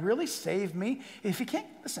 Can God really save me? If he can't,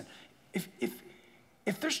 listen,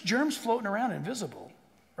 if there's germs floating around invisible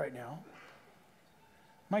right now,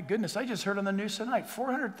 my goodness, I just heard on the news tonight,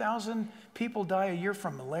 400,000 people die a year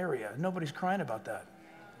from malaria. Nobody's crying about that.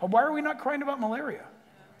 Why are we not crying about malaria?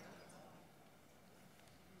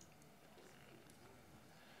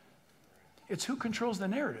 It's who controls the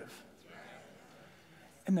narrative.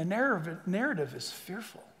 And the narrative is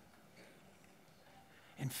fearful.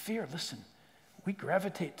 And fear, listen, we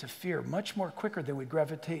gravitate to fear much more quicker than we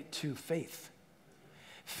gravitate to faith.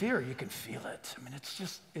 Fear, you can feel it. I mean,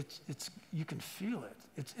 you can feel it.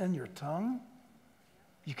 It's in your tongue.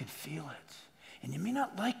 You can feel it. And you may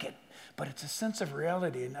not like it, but it's a sense of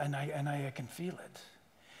reality, and I can feel it.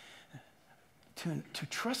 To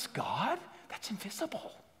trust God, that's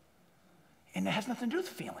invisible. And it has nothing to do with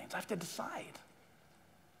feelings. I have to decide.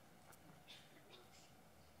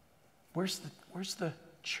 Where's the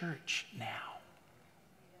church now?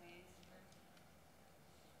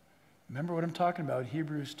 Remember what I'm talking about,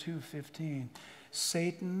 Hebrews 2:15.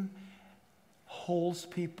 Satan holds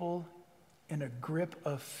people in a grip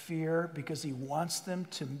of fear because he wants them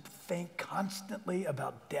to think constantly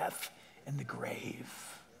about death and the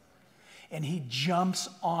grave. And he jumps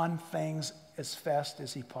on things as fast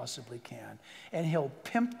as he possibly can. And he'll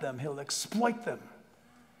pimp them, he'll exploit them.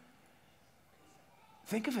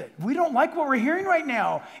 Think of it. We don't like what we're hearing right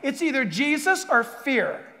now. It's either Jesus or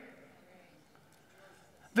fear.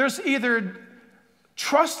 There's either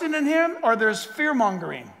trusting in him or there's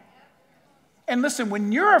fear-mongering. And listen,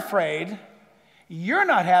 when you're afraid, you're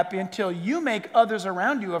not happy until you make others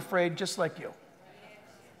around you afraid just like you.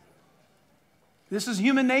 This is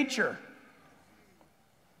human nature.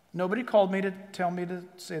 Nobody called me to tell me to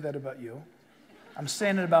say that about you. I'm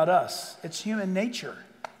saying it about us. It's human nature.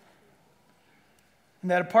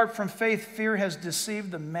 And that apart from faith, fear has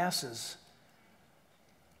deceived the masses.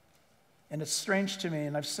 And it's strange to me,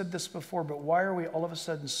 and I've said this before, but why are we all of a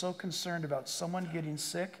sudden so concerned about someone getting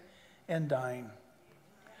sick and dying?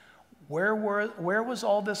 Where was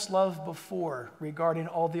all this love before regarding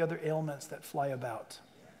all the other ailments that fly about?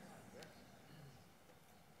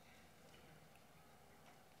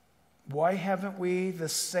 Why haven't we the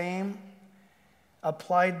same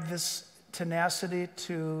applied this tenacity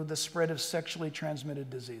to the spread of sexually transmitted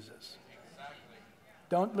diseases.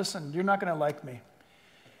 Don't listen, you're not going to like me.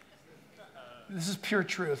 This is pure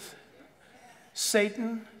truth.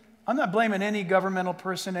 Satan, I'm not blaming any governmental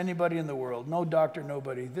person, anybody in the world, no doctor,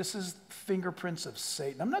 nobody. This is fingerprints of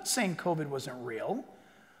Satan. I'm not saying COVID wasn't real.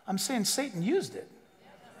 I'm saying Satan used it.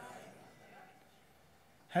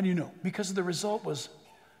 How do you know? Because the result was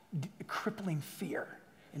crippling fear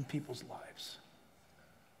in people's lives.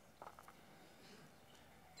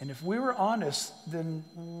 And if we were honest, then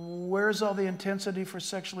where's all the intensity for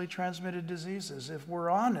sexually transmitted diseases? If we're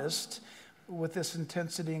honest with this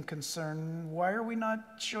intensity and concern, why are we not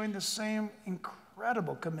showing the same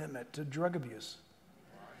incredible commitment to drug abuse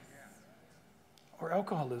or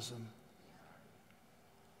alcoholism?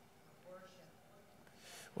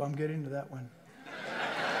 Well, I'm getting to that one.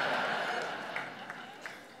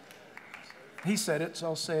 He said it, so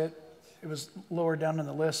I'll say it. It was lower down on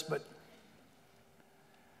the list, but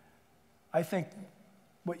I think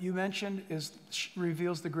what you mentioned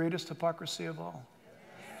reveals the greatest hypocrisy of all.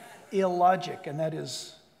 Illogic, and that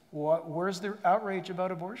is, where's the outrage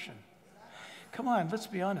about abortion? Come on, let's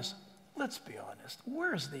be honest. Let's be honest.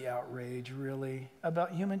 Where's the outrage, really,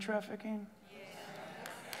 about human trafficking?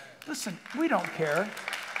 Listen, we don't care.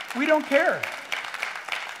 We don't care.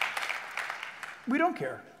 We don't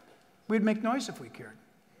care. We'd make noise if we cared.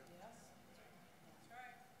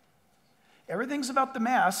 Everything's about the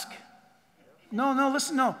mask.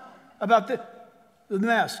 No, about the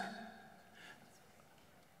mask.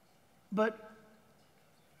 But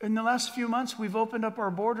in the last few months, we've opened up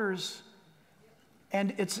our borders,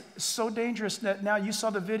 and it's so dangerous that now you saw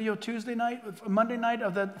the video Monday night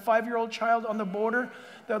of the 5-year-old child on the border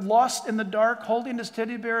that lost in the dark, holding his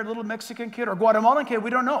teddy bear, a little Mexican kid or Guatemalan kid. We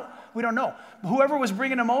don't know. Whoever was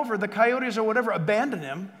bringing him over, the coyotes or whatever, abandoned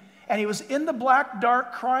him, and he was in the black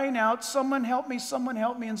dark crying out, someone help me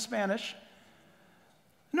in Spanish.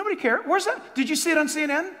 Nobody cared. Where's that? Did you see it on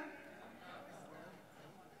CNN?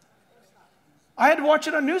 I had to watch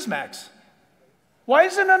it on Newsmax. Why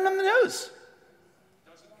isn't it on the news?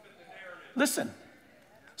 Listen,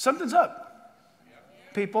 something's up,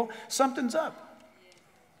 people. Something's up.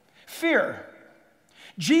 Fear.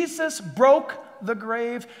 Jesus broke the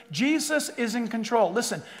grave. Jesus is in control.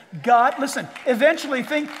 Listen, eventually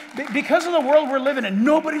because of the world we're living in,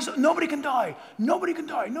 nobody can die. Nobody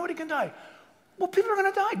can die. Well, people are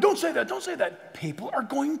going to die. Don't say that. People are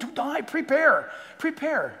going to die. Prepare.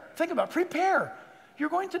 Think about it. Prepare. You're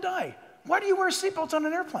going to die. Why do you wear seatbelts on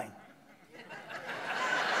an airplane?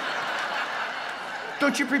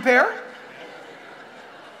 Don't you prepare?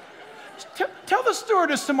 Tell the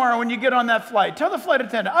stewardess tomorrow when you get on that flight. Tell the flight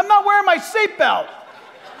attendant, I'm not wearing my seatbelt.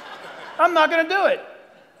 I'm not going to do it.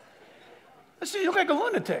 Listen, you look like a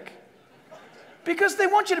lunatic. Because they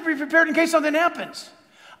want you to be prepared in case something happens.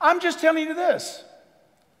 I'm just telling you this.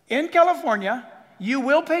 In California, you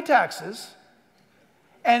will pay taxes,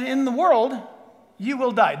 and in the world, you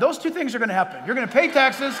will die. Those two things are going to happen. You're going to pay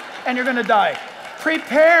taxes, and you're going to die.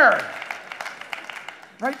 Prepare.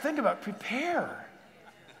 Right? Think about it. Prepare.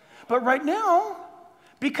 But right now,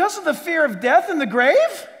 because of the fear of death in the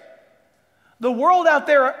grave, the world out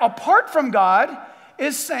there, apart from God,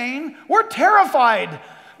 is saying, we're terrified.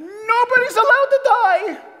 Nobody's allowed to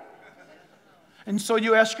die. And so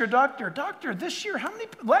you ask your doctor, this year,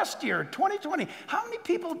 last year, 2020, how many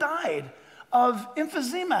people died of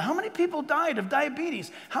emphysema? How many people died of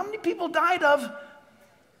diabetes? How many people died of?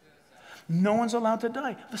 No one's allowed to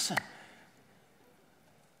die. Listen,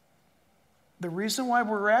 the reason why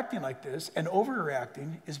we're reacting like this and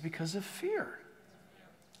overreacting is because of fear.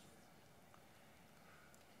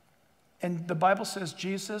 And the Bible says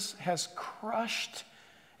Jesus has crushed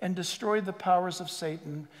and destroyed the powers of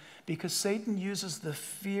Satan because Satan uses the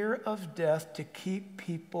fear of death to keep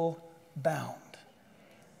people bound.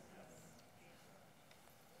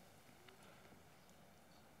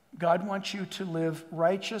 God wants you to live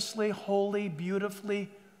righteously, holy, beautifully,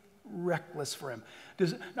 reckless for him.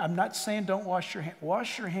 I'm not saying don't wash your hands.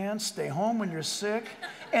 Wash your hands, stay home when you're sick.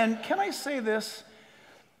 And can I say this?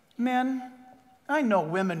 Men, I know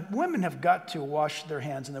women have got to wash their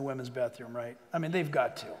hands in the women's bathroom, right? I mean, they've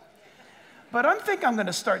got to. But I think I'm going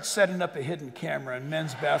to start setting up a hidden camera in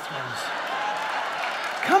men's bathrooms.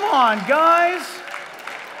 Come on, guys.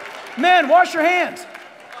 Men, wash your hands.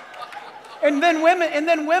 And then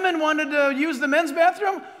women wanted to use the men's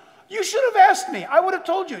bathroom. You should have asked me. I would have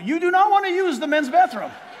told you. You do not want to use the men's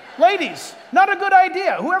bathroom. Ladies, not a good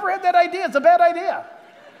idea. Whoever had that idea, it's a bad idea.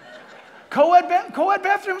 Co-ed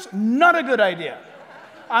bathrooms, not a good idea.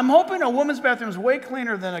 I'm hoping a woman's bathroom is way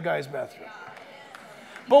cleaner than a guy's bathroom.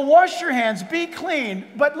 But wash your hands, be clean.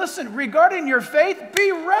 But listen, regarding your faith,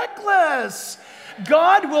 be reckless.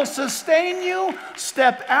 God will sustain you.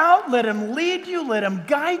 Step out, let him lead you, let him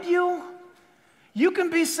guide you. You can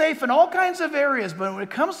be safe in all kinds of areas, but when it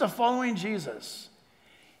comes to following Jesus,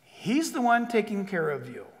 he's the one taking care of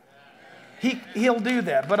you. He'll do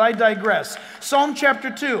that, but I digress. Psalm chapter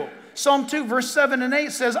 2. Psalm 2, verse 7 and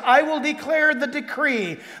 8 says, I will declare the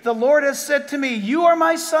decree. The Lord has said to me, you are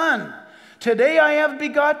my son. Today I have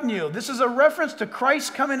begotten you. This is a reference to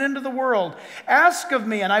Christ coming into the world. Ask of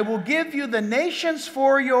me, and I will give you the nations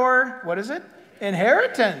for your, what is it?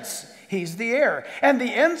 Inheritance. He's the heir. And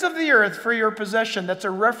the ends of the earth for your possession. That's a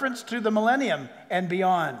reference to the millennium and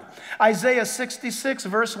beyond. Isaiah 66,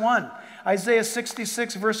 verse 1. Isaiah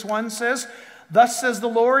 66, verse 1 says, thus says the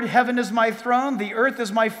Lord, heaven is my throne, the earth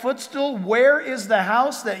is my footstool. Where is the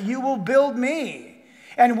house that you will build me?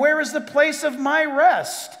 And where is the place of my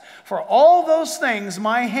rest? For all those things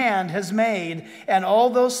my hand has made, and all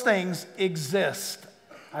those things exist.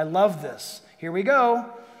 I love this. Here we go.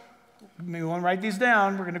 We want to write these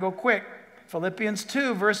down. We're going to go quick. Philippians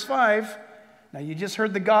 2, verse 5. Now you just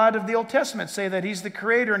heard the God of the Old Testament say that he's the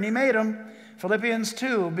creator and he made them. Philippians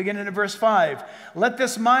 2, beginning at verse 5. Let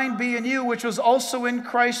this mind be in you, which was also in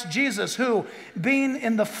Christ Jesus, who, being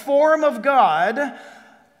in the form of God,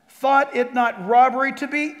 thought it not robbery to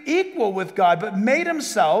be equal with God, but made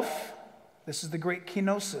himself, this is the great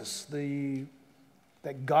kenosis,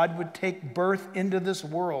 that God would take birth into this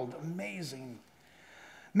world. Amazing.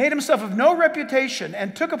 Made himself of no reputation,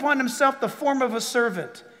 and took upon himself the form of a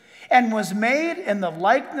servant, and was made in the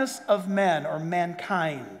likeness of men, or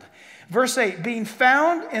mankind. Verse 8, being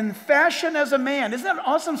found in fashion as a man. Isn't that an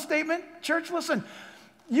awesome statement? Church, listen,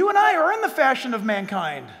 you and I are in the fashion of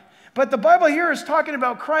mankind. But the Bible here is talking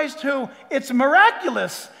about Christ, who it's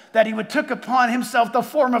miraculous that he would took upon himself the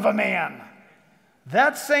form of a man.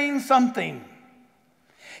 That's saying something.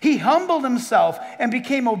 He humbled himself and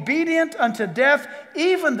became obedient unto death,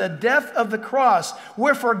 even the death of the cross.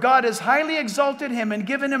 Wherefore God has highly exalted him and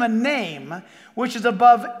given him a name which is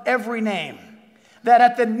above every name. That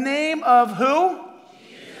at the name of who?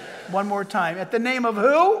 Jesus. One more time. At the name of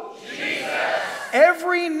who? Jesus.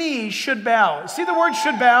 Every knee should bow. See the word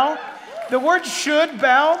should bow? The word should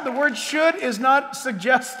bow. The word should is not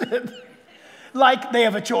suggested like they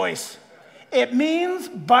have a choice. It means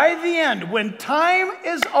by the end, when time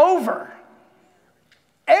is over,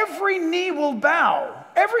 every knee will bow.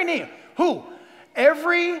 Every knee. Who?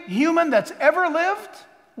 Every human that's ever lived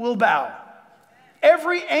will bow.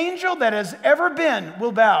 Every angel that has ever been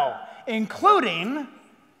will bow, including,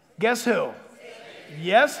 guess who?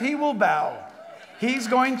 Yes, he will bow. He's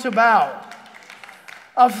going to bow.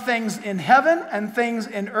 Of things in heaven and things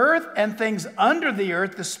in earth and things under the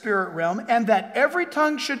earth, the spirit realm, and that every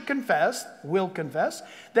tongue should confess, will confess,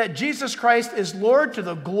 that Jesus Christ is Lord to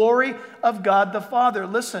the glory of God the Father.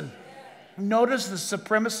 Listen, notice the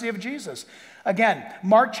supremacy of Jesus. Again,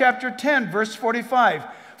 Mark chapter 10, verse 45.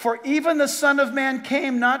 For even the Son of Man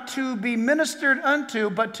came not to be ministered unto,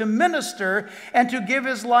 but to minister and to give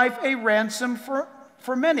his life a ransom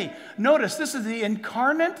for many. Notice, this is the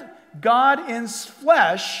incarnate God in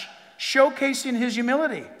flesh showcasing his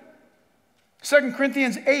humility. 2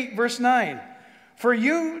 Corinthians 8, verse 9. For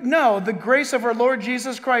you know the grace of our Lord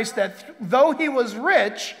Jesus Christ, that though he was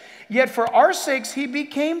rich, yet for our sakes he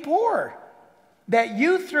became poor, that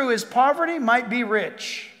you through his poverty might be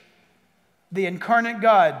rich. The incarnate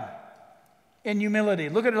God in humility.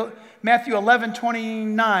 Look at Matthew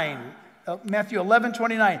 11:29. Matthew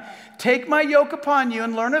 11:29. Take my yoke upon you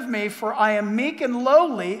and learn of me, for I am meek and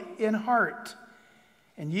lowly in heart,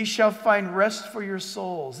 and ye shall find rest for your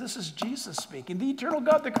souls. This is Jesus speaking, the eternal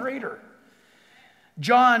God, the Creator.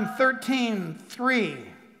 John 13:3.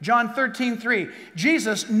 John 13:3.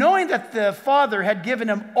 Jesus, knowing that the Father had given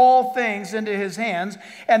him all things into his hands,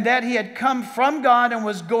 and that he had come from God and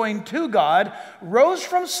was going to God, rose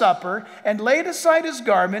from supper and laid aside his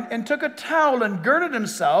garment and took a towel and girded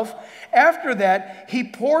himself. After that, he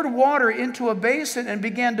poured water into a basin and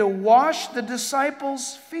began to wash the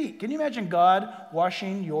disciples' feet. Can you imagine God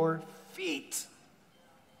washing your feet?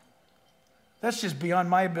 That's just beyond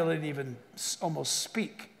my ability to even almost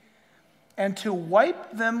speak. And to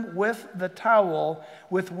wipe them with the towel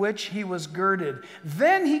with which he was girded.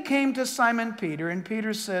 Then he came to Simon Peter, and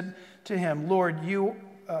Peter said to him, Lord, you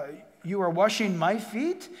are washing my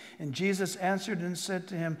feet? And Jesus answered and said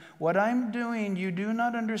to him, what I'm doing you do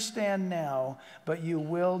not understand now, but you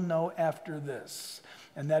will know after this.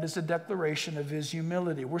 And that is a declaration of his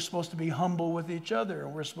humility. We're supposed to be humble with each other,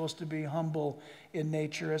 and we're supposed to be humble in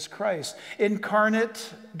nature as Christ.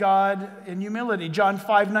 Incarnate God in humility. John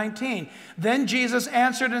 5:19. Then Jesus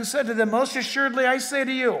answered and said to them, most assuredly I say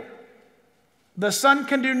to you, the Son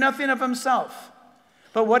can do nothing of himself,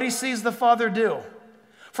 but what he sees the Father do.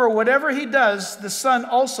 For whatever he does, the Son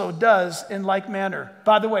also does in like manner.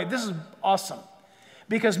 By the way, this is awesome,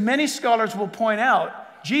 because many scholars will point out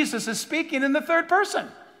Jesus is speaking in the third person.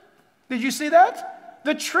 Did you see that?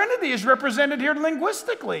 The Trinity is represented here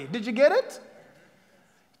linguistically. Did you get it?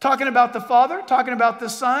 Talking about the Father, talking about the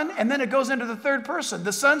Son, and then it goes into the third person.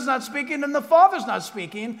 The Son's not speaking and the Father's not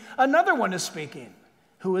speaking. Another one is speaking.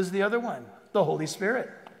 Who is the other one? The Holy Spirit.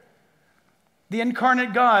 The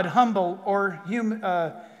incarnate God, humble or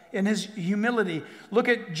in his humility. Look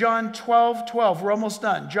at John 12:12. We're almost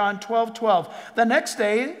done. John 12:12. The next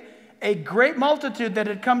day, a great multitude that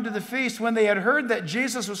had come to the feast, when they had heard that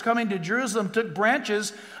Jesus was coming to Jerusalem, took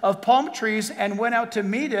branches of palm trees and went out to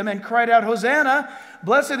meet him and cried out, Hosanna,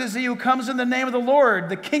 blessed is he who comes in the name of the Lord,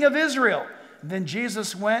 the King of Israel. Then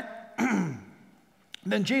Jesus,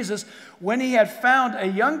 when he had found a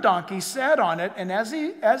young donkey, sat on it, and as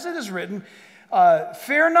it is written,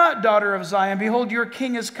 fear not, daughter of Zion, behold, your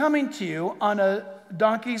king is coming to you on a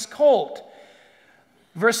donkey's colt.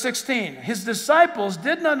 Verse 16, his disciples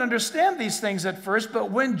did not understand these things at first,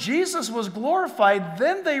 but when Jesus was glorified,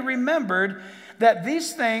 then they remembered that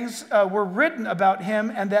these things were written about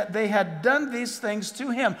him and that they had done these things to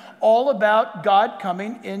him. All about God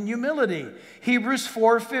coming in humility. Hebrews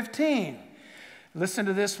 4:15. Listen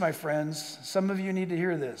to this, my friends. Some of you need to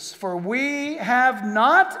hear this. For we have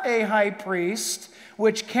not a high priest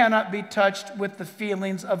which cannot be touched with the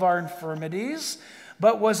feelings of our infirmities,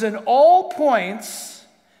 but was in all points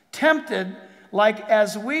tempted like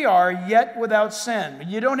as we are, yet without sin.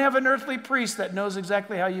 You don't have an earthly priest that knows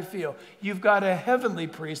exactly how you feel. You've got a heavenly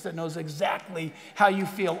priest that knows exactly how you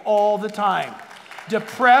feel all the time.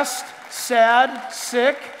 Depressed, sad,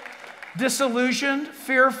 sick, disillusioned,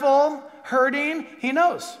 fearful, hurting, he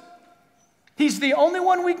knows. He's the only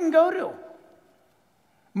one we can go to.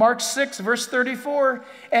 Mark 6, verse 34,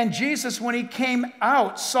 and Jesus, when he came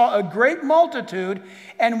out, saw a great multitude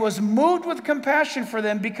and was moved with compassion for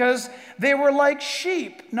them because they were like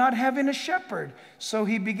sheep, not having a shepherd. So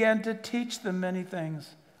he began to teach them many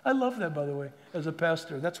things. I love that, by the way, as a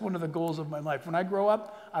pastor. That's one of the goals of my life. When I grow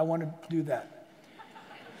up, I want to do that.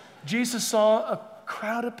 Jesus saw a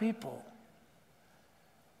crowd of people,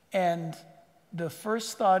 and the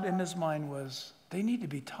first thought in his mind was, they need to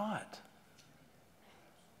be taught.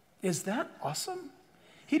 Is that awesome?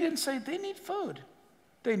 He didn't say they need food.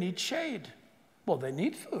 They need shade. Well, they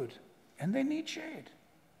need food and they need shade.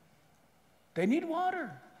 They need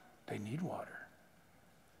water. They need water.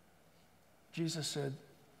 Jesus said,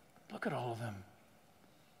 look at all of them.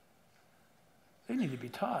 They need to be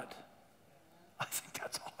taught. I think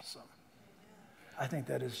that's awesome. I think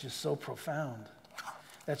that is just so profound.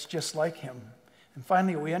 That's just like him. And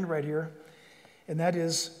finally, we end right here, and that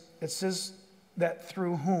is, it says, that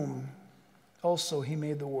through whom also he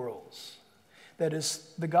made the worlds. That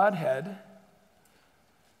is, the Godhead,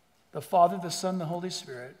 the Father, the Son, the Holy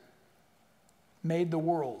Spirit, made the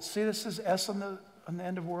worlds. See, this is S on the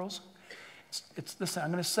end of worlds. Listen,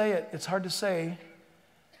 I'm going to say it. It's hard to say,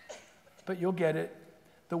 but you'll get it.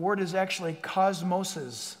 The word is actually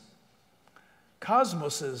cosmoses.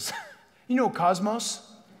 Cosmoses. You know cosmos?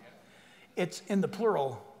 It's in the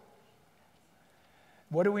plural.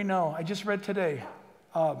 What do we know? I just read today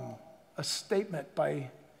a statement by,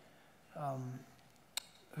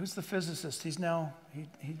 who's the physicist?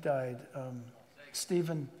 He died.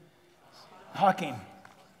 Stephen Hawking.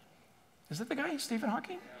 Is that the guy, Stephen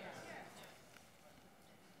Hawking?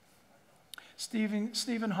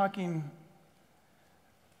 Stephen Hawking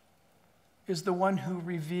is the one who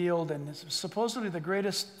revealed, and is supposedly the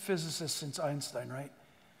greatest physicist since Einstein, right?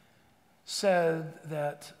 Said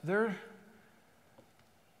that there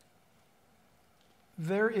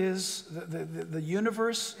is, the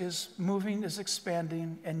universe is moving, is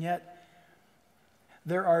expanding, and yet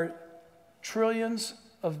there are trillions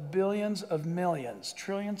of billions of millions,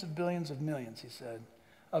 trillions of billions of millions, he said,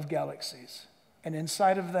 of galaxies. And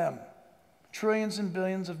inside of them, trillions and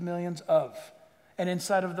billions of millions of. And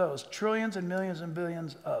inside of those, trillions and millions and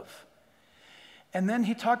billions of. And then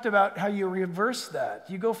he talked about how you reverse that.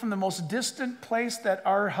 You go from the most distant place that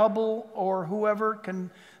our Hubble or whoever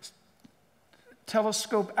can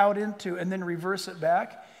telescope out into and then reverse it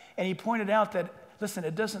back. And he pointed out that Listen,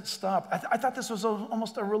 it doesn't stop. I thought this was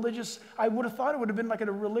almost a religious, I would have thought it would have been like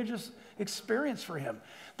a religious experience for him.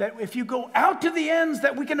 That if you go out to the ends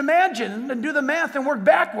that we can imagine and do the math and work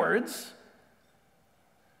backwards,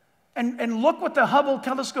 and look what the Hubble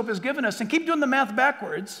telescope has given us, and keep doing the math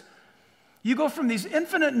backwards, you go from these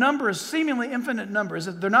infinite numbers, seemingly infinite numbers.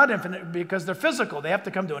 They're not infinite because they're physical. They have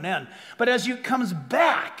to come to an end. But as you comes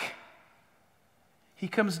back, he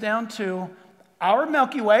comes down to our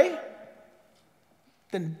Milky Way,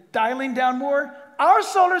 then dialing down more, our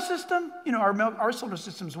solar system. You know, our solar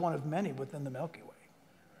system is one of many within the Milky Way.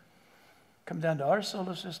 Come down to our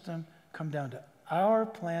solar system, come down to our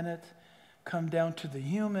planet, come down to the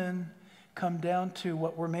human, come down to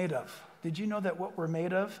what we're made of. Did you know that what we're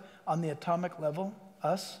made of on the atomic level,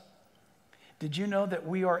 us? Did you know that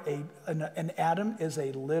we are an atom is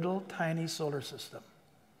a little tiny solar system?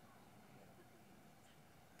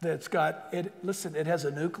 That's got, listen, it has a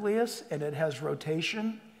nucleus and it has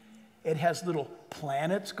rotation. It has little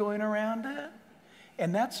planets going around it.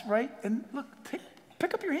 And that's right, and look,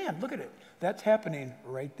 pick up your hand, look at it. That's happening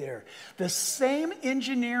right there. The same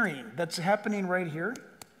engineering that's happening right here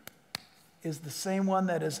is the same one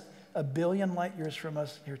that is a billion light years from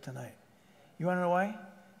us here tonight. You want to know why?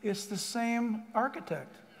 It's the same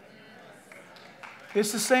architect.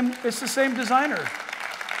 It's the same designer.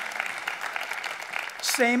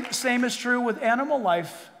 Same is true with animal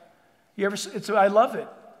life. I love it.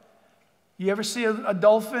 You ever see a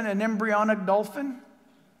dolphin, an embryonic dolphin?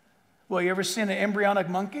 Well, you ever seen an embryonic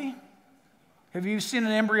monkey? Have you seen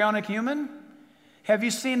an embryonic human? Have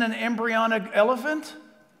you seen an embryonic elephant?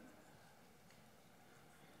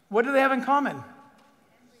 What do they have in common?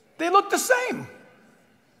 They look the same.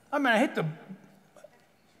 I mean, I hate to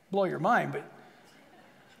blow your mind, but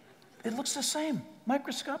it looks the same.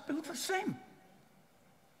 Microscope, it looks the same.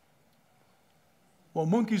 Well,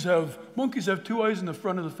 monkeys have 2 eyes in the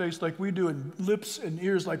front of the face like we do, and lips and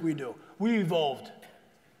ears like we do. We evolved.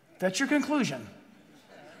 That's your conclusion.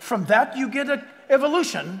 From that, you get an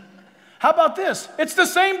evolution. How about this? It's the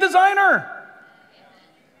same designer.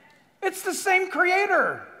 It's the same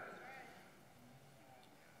creator.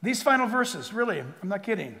 These final verses, really, I'm not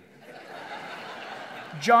kidding.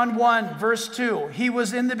 John 1, verse 2. He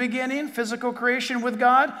was in the beginning, physical creation with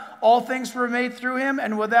God. All things were made through him,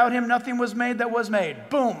 and without him nothing was made that was made.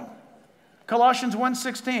 Boom. Colossians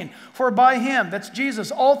 1:16. For by him, that's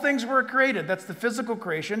Jesus, all things were created, that's the physical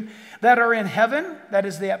creation, that are in heaven, that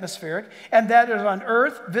is the atmospheric, and that is on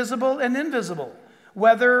earth, visible and invisible.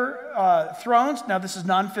 Whether thrones, now this is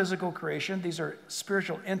non-physical creation, these are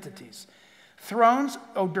spiritual entities. Thrones,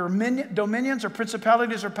 dominions, or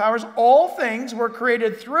principalities or powers, all things were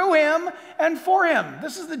created through him and for him.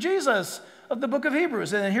 This is the Jesus of the book of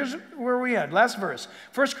Hebrews. And here's where we end. Last verse,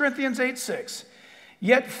 1 Corinthians 8:6.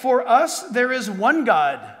 Yet for us there is one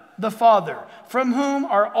God, the Father, from whom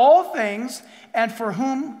are all things and for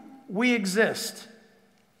whom we exist.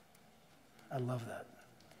 I love that.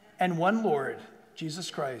 And one Lord,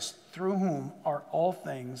 Jesus Christ, through whom are all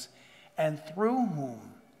things and through whom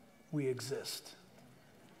we exist.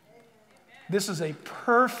 This is a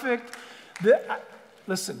perfect,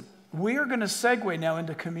 listen, we are going to segue now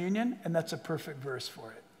into communion, and that's a perfect verse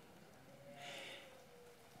for it.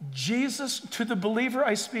 Jesus, to the believer,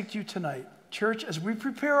 I speak to you tonight. Church, as we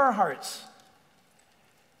prepare our hearts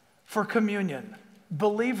for communion,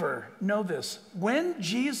 believer, know this. When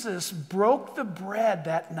Jesus broke the bread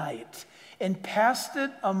that night and passed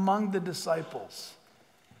it among the disciples,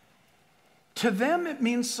 to them it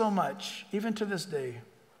means so much, even to this day.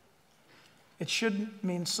 It should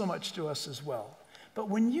mean so much to us as well. But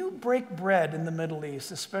when you break bread in the Middle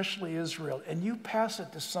East, especially Israel, and you pass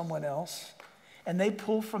it to someone else, and they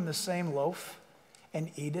pull from the same loaf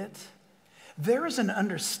and eat it, there is an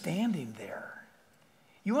understanding there.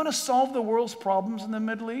 You want to solve the world's problems in the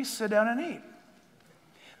Middle East? Sit down and eat.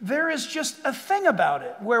 There is just a thing about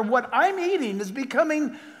it where what I'm eating is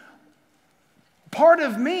becoming part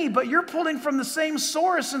of me, but you're pulling from the same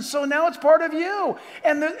source, and so now it's part of you.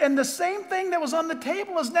 And the same thing that was on the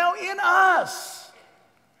table is now in us.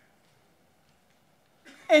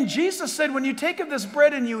 And Jesus said, when you take of this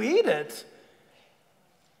bread and you eat it,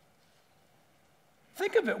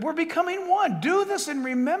 think of it, we're becoming one. Do this in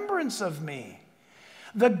remembrance of me.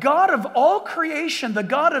 The God of all creation, the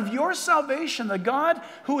God of your salvation, the God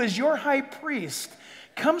who is your high priest,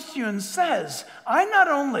 comes to you and says, I not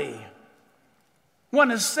only want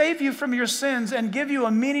to save you from your sins and give you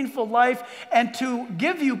a meaningful life and to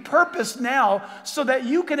give you purpose now so that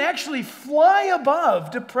you can actually fly above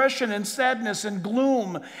depression and sadness and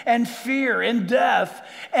gloom and fear and death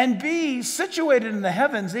and be situated in the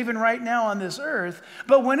heavens even right now on this earth.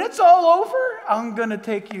 But when it's all over, I'm going to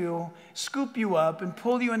take you, scoop you up and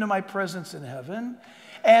pull you into my presence in heaven.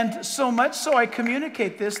 And so much so I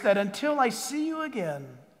communicate this, that until I see you again,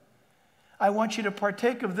 I want you to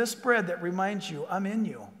partake of this bread that reminds you, I'm in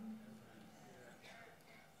you.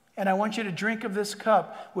 And I want you to drink of this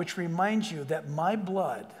cup, which reminds you that my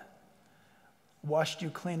blood washed you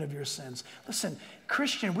clean of your sins. Listen,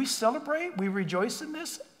 Christian, we celebrate, we rejoice in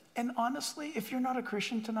this. And honestly, if you're not a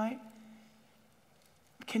Christian tonight,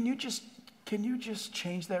 can you just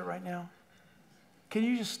change that right now? Can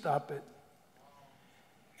you just stop it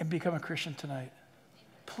and become a Christian tonight?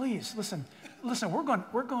 Please, listen, we're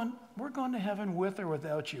going to heaven with or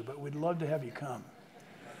without you, but we'd love to have you come.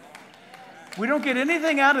 We don't get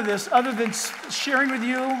anything out of this other than sharing with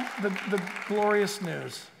you the glorious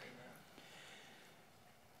news.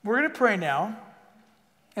 We're going to pray now,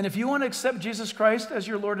 and if you want to accept Jesus Christ as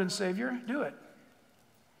your Lord and Savior, do it.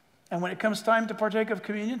 And when it comes time to partake of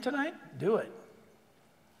communion tonight, do it.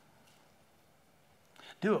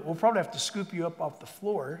 Do it. We'll probably have to scoop you up off the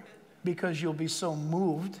floor because you'll be so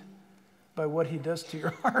moved by what he does to your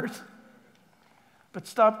heart. But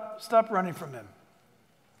stop running from him.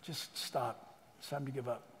 Just stop. It's time to give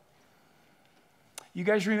up. You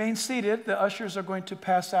guys remain seated. The ushers are going to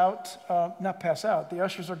pass out, not pass out, the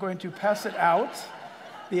ushers are going to pass it out,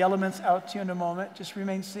 the elements out to you in a moment. Just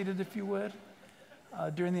remain seated if you would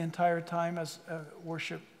during the entire time as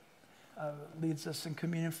worship leads us in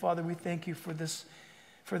communion. Father, we thank you for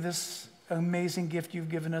this amazing gift you've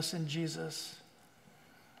given us in Jesus.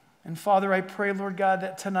 And Father, I pray, Lord God,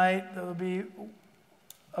 that tonight there will be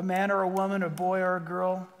a man or a woman, a boy or a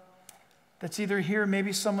girl that's either here,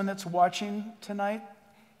 maybe someone that's watching tonight,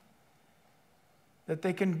 that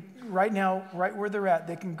they can, right now, right where they're at,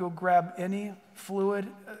 they can go grab any fluid,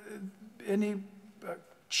 any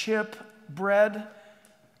chip, bread,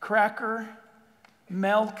 cracker,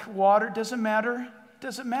 milk, water, doesn't matter.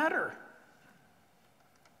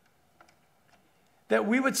 That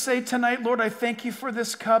we would say tonight, Lord, I thank you for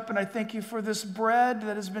this cup and I thank you for this bread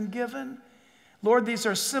that has been given. Lord, these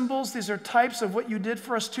are symbols, these are types of what you did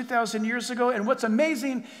for us 2,000 years ago. And what's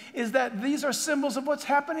amazing is that these are symbols of what's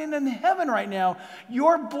happening in heaven right now.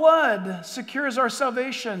 Your blood secures our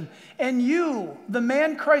salvation. And you, the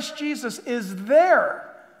man Christ Jesus, is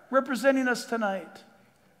there representing us tonight.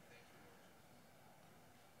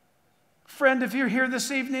 Friend, if you're here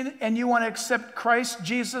this evening and you want to accept Christ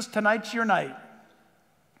Jesus, tonight's your night.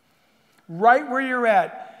 Right where you're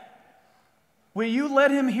at, will you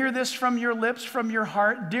let him hear this from your lips, from your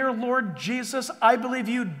heart? Dear Lord Jesus, I believe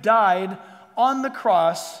you died on the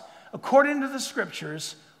cross, according to the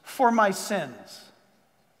scriptures, for my sins.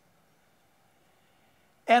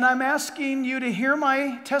 And I'm asking you to hear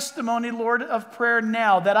my testimony, Lord, of prayer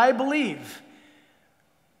now, that I believe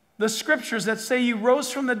the scriptures that say you rose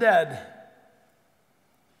from the dead.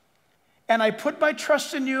 And I put my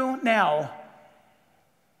trust in you now.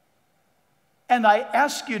 And I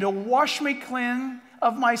ask you to wash me clean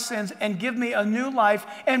of my sins and give me a new life.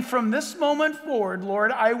 And from this moment forward,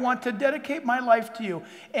 Lord, I want to dedicate my life to you.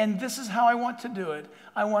 And this is how I want to do it.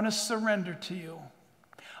 I want to surrender to you.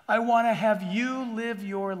 I want to have you live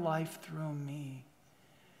your life through me.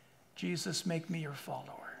 Jesus, make me your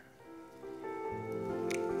follower.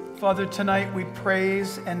 Father, tonight we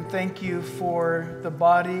praise and thank you for the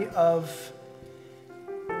body of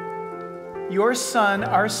your Son,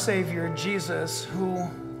 our Savior, Jesus, who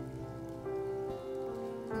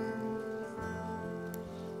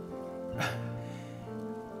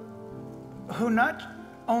not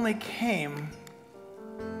only came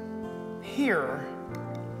here,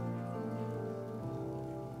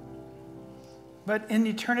 but in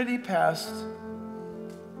eternity past,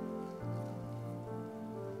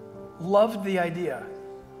 loved the idea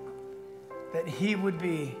that he would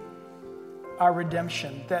be our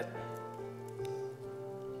redemption, that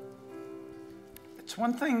it's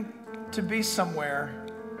one thing to be somewhere.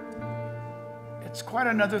 It's quite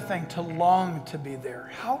another thing to long to be there.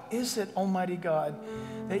 How is it, Almighty God,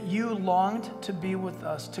 that you longed to be with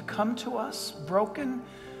us, to come to us, broken,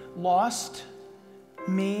 lost,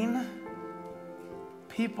 mean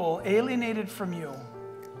people, alienated from you,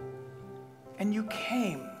 and you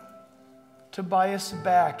came to buy us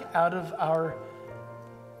back out of our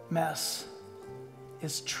mess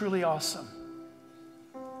is truly awesome.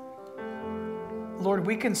 Lord,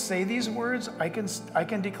 we can say these words. I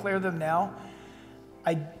can declare them now.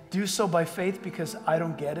 I do so by faith because I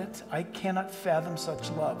don't get it. I cannot fathom such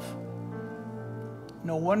love.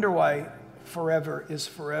 No wonder why forever is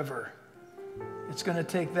forever. It's going to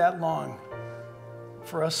take that long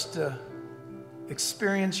for us to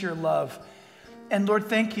experience your love. And Lord,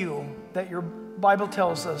 thank you that your Bible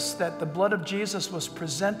tells us that the blood of Jesus was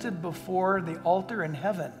presented before the altar in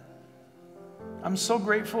heaven. I'm so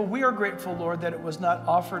grateful. We are grateful, Lord, that it was not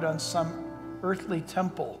offered on some earthly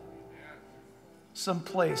temple, some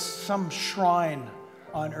place, some shrine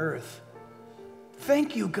on earth.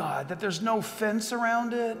 Thank you, God, that there's no fence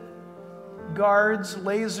around it, guards,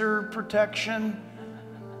 laser protection,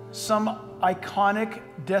 some iconic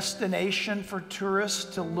destination for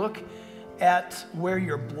tourists to look at where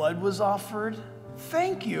your blood was offered.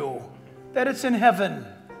 Thank you that it's in heaven.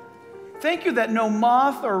 Thank you that no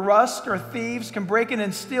moth or rust or thieves can break in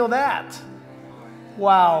and steal that.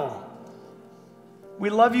 Wow. We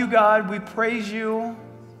love you, God. We praise you.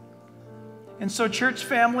 And so, church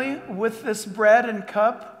family, with this bread and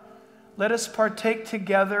cup, let us partake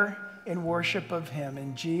together in worship of him.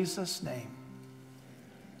 In Jesus' name.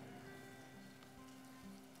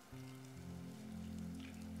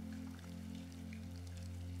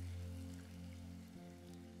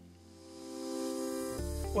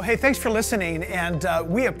 Well, hey, thanks for listening, and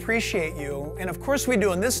we appreciate you. And of course we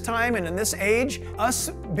do. In this time and in this age, us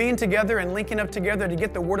being together and linking up together to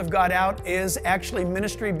get the Word of God out is actually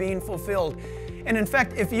ministry being fulfilled. And in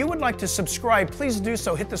fact, if you would like to subscribe, please do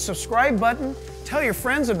so. Hit the subscribe button, tell your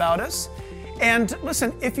friends about us. And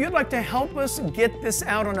listen, if you'd like to help us get this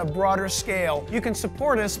out on a broader scale, you can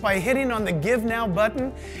support us by hitting on the Give Now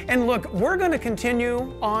button. And look, we're going to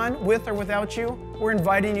continue on with or without you. We're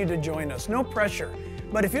inviting you to join us. No pressure.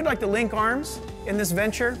 But if you'd like to link arms in this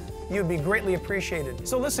venture, you'd be greatly appreciated.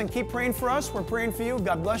 So listen, keep praying for us. We're praying for you.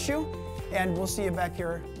 God bless you. And we'll see you back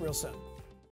here real soon.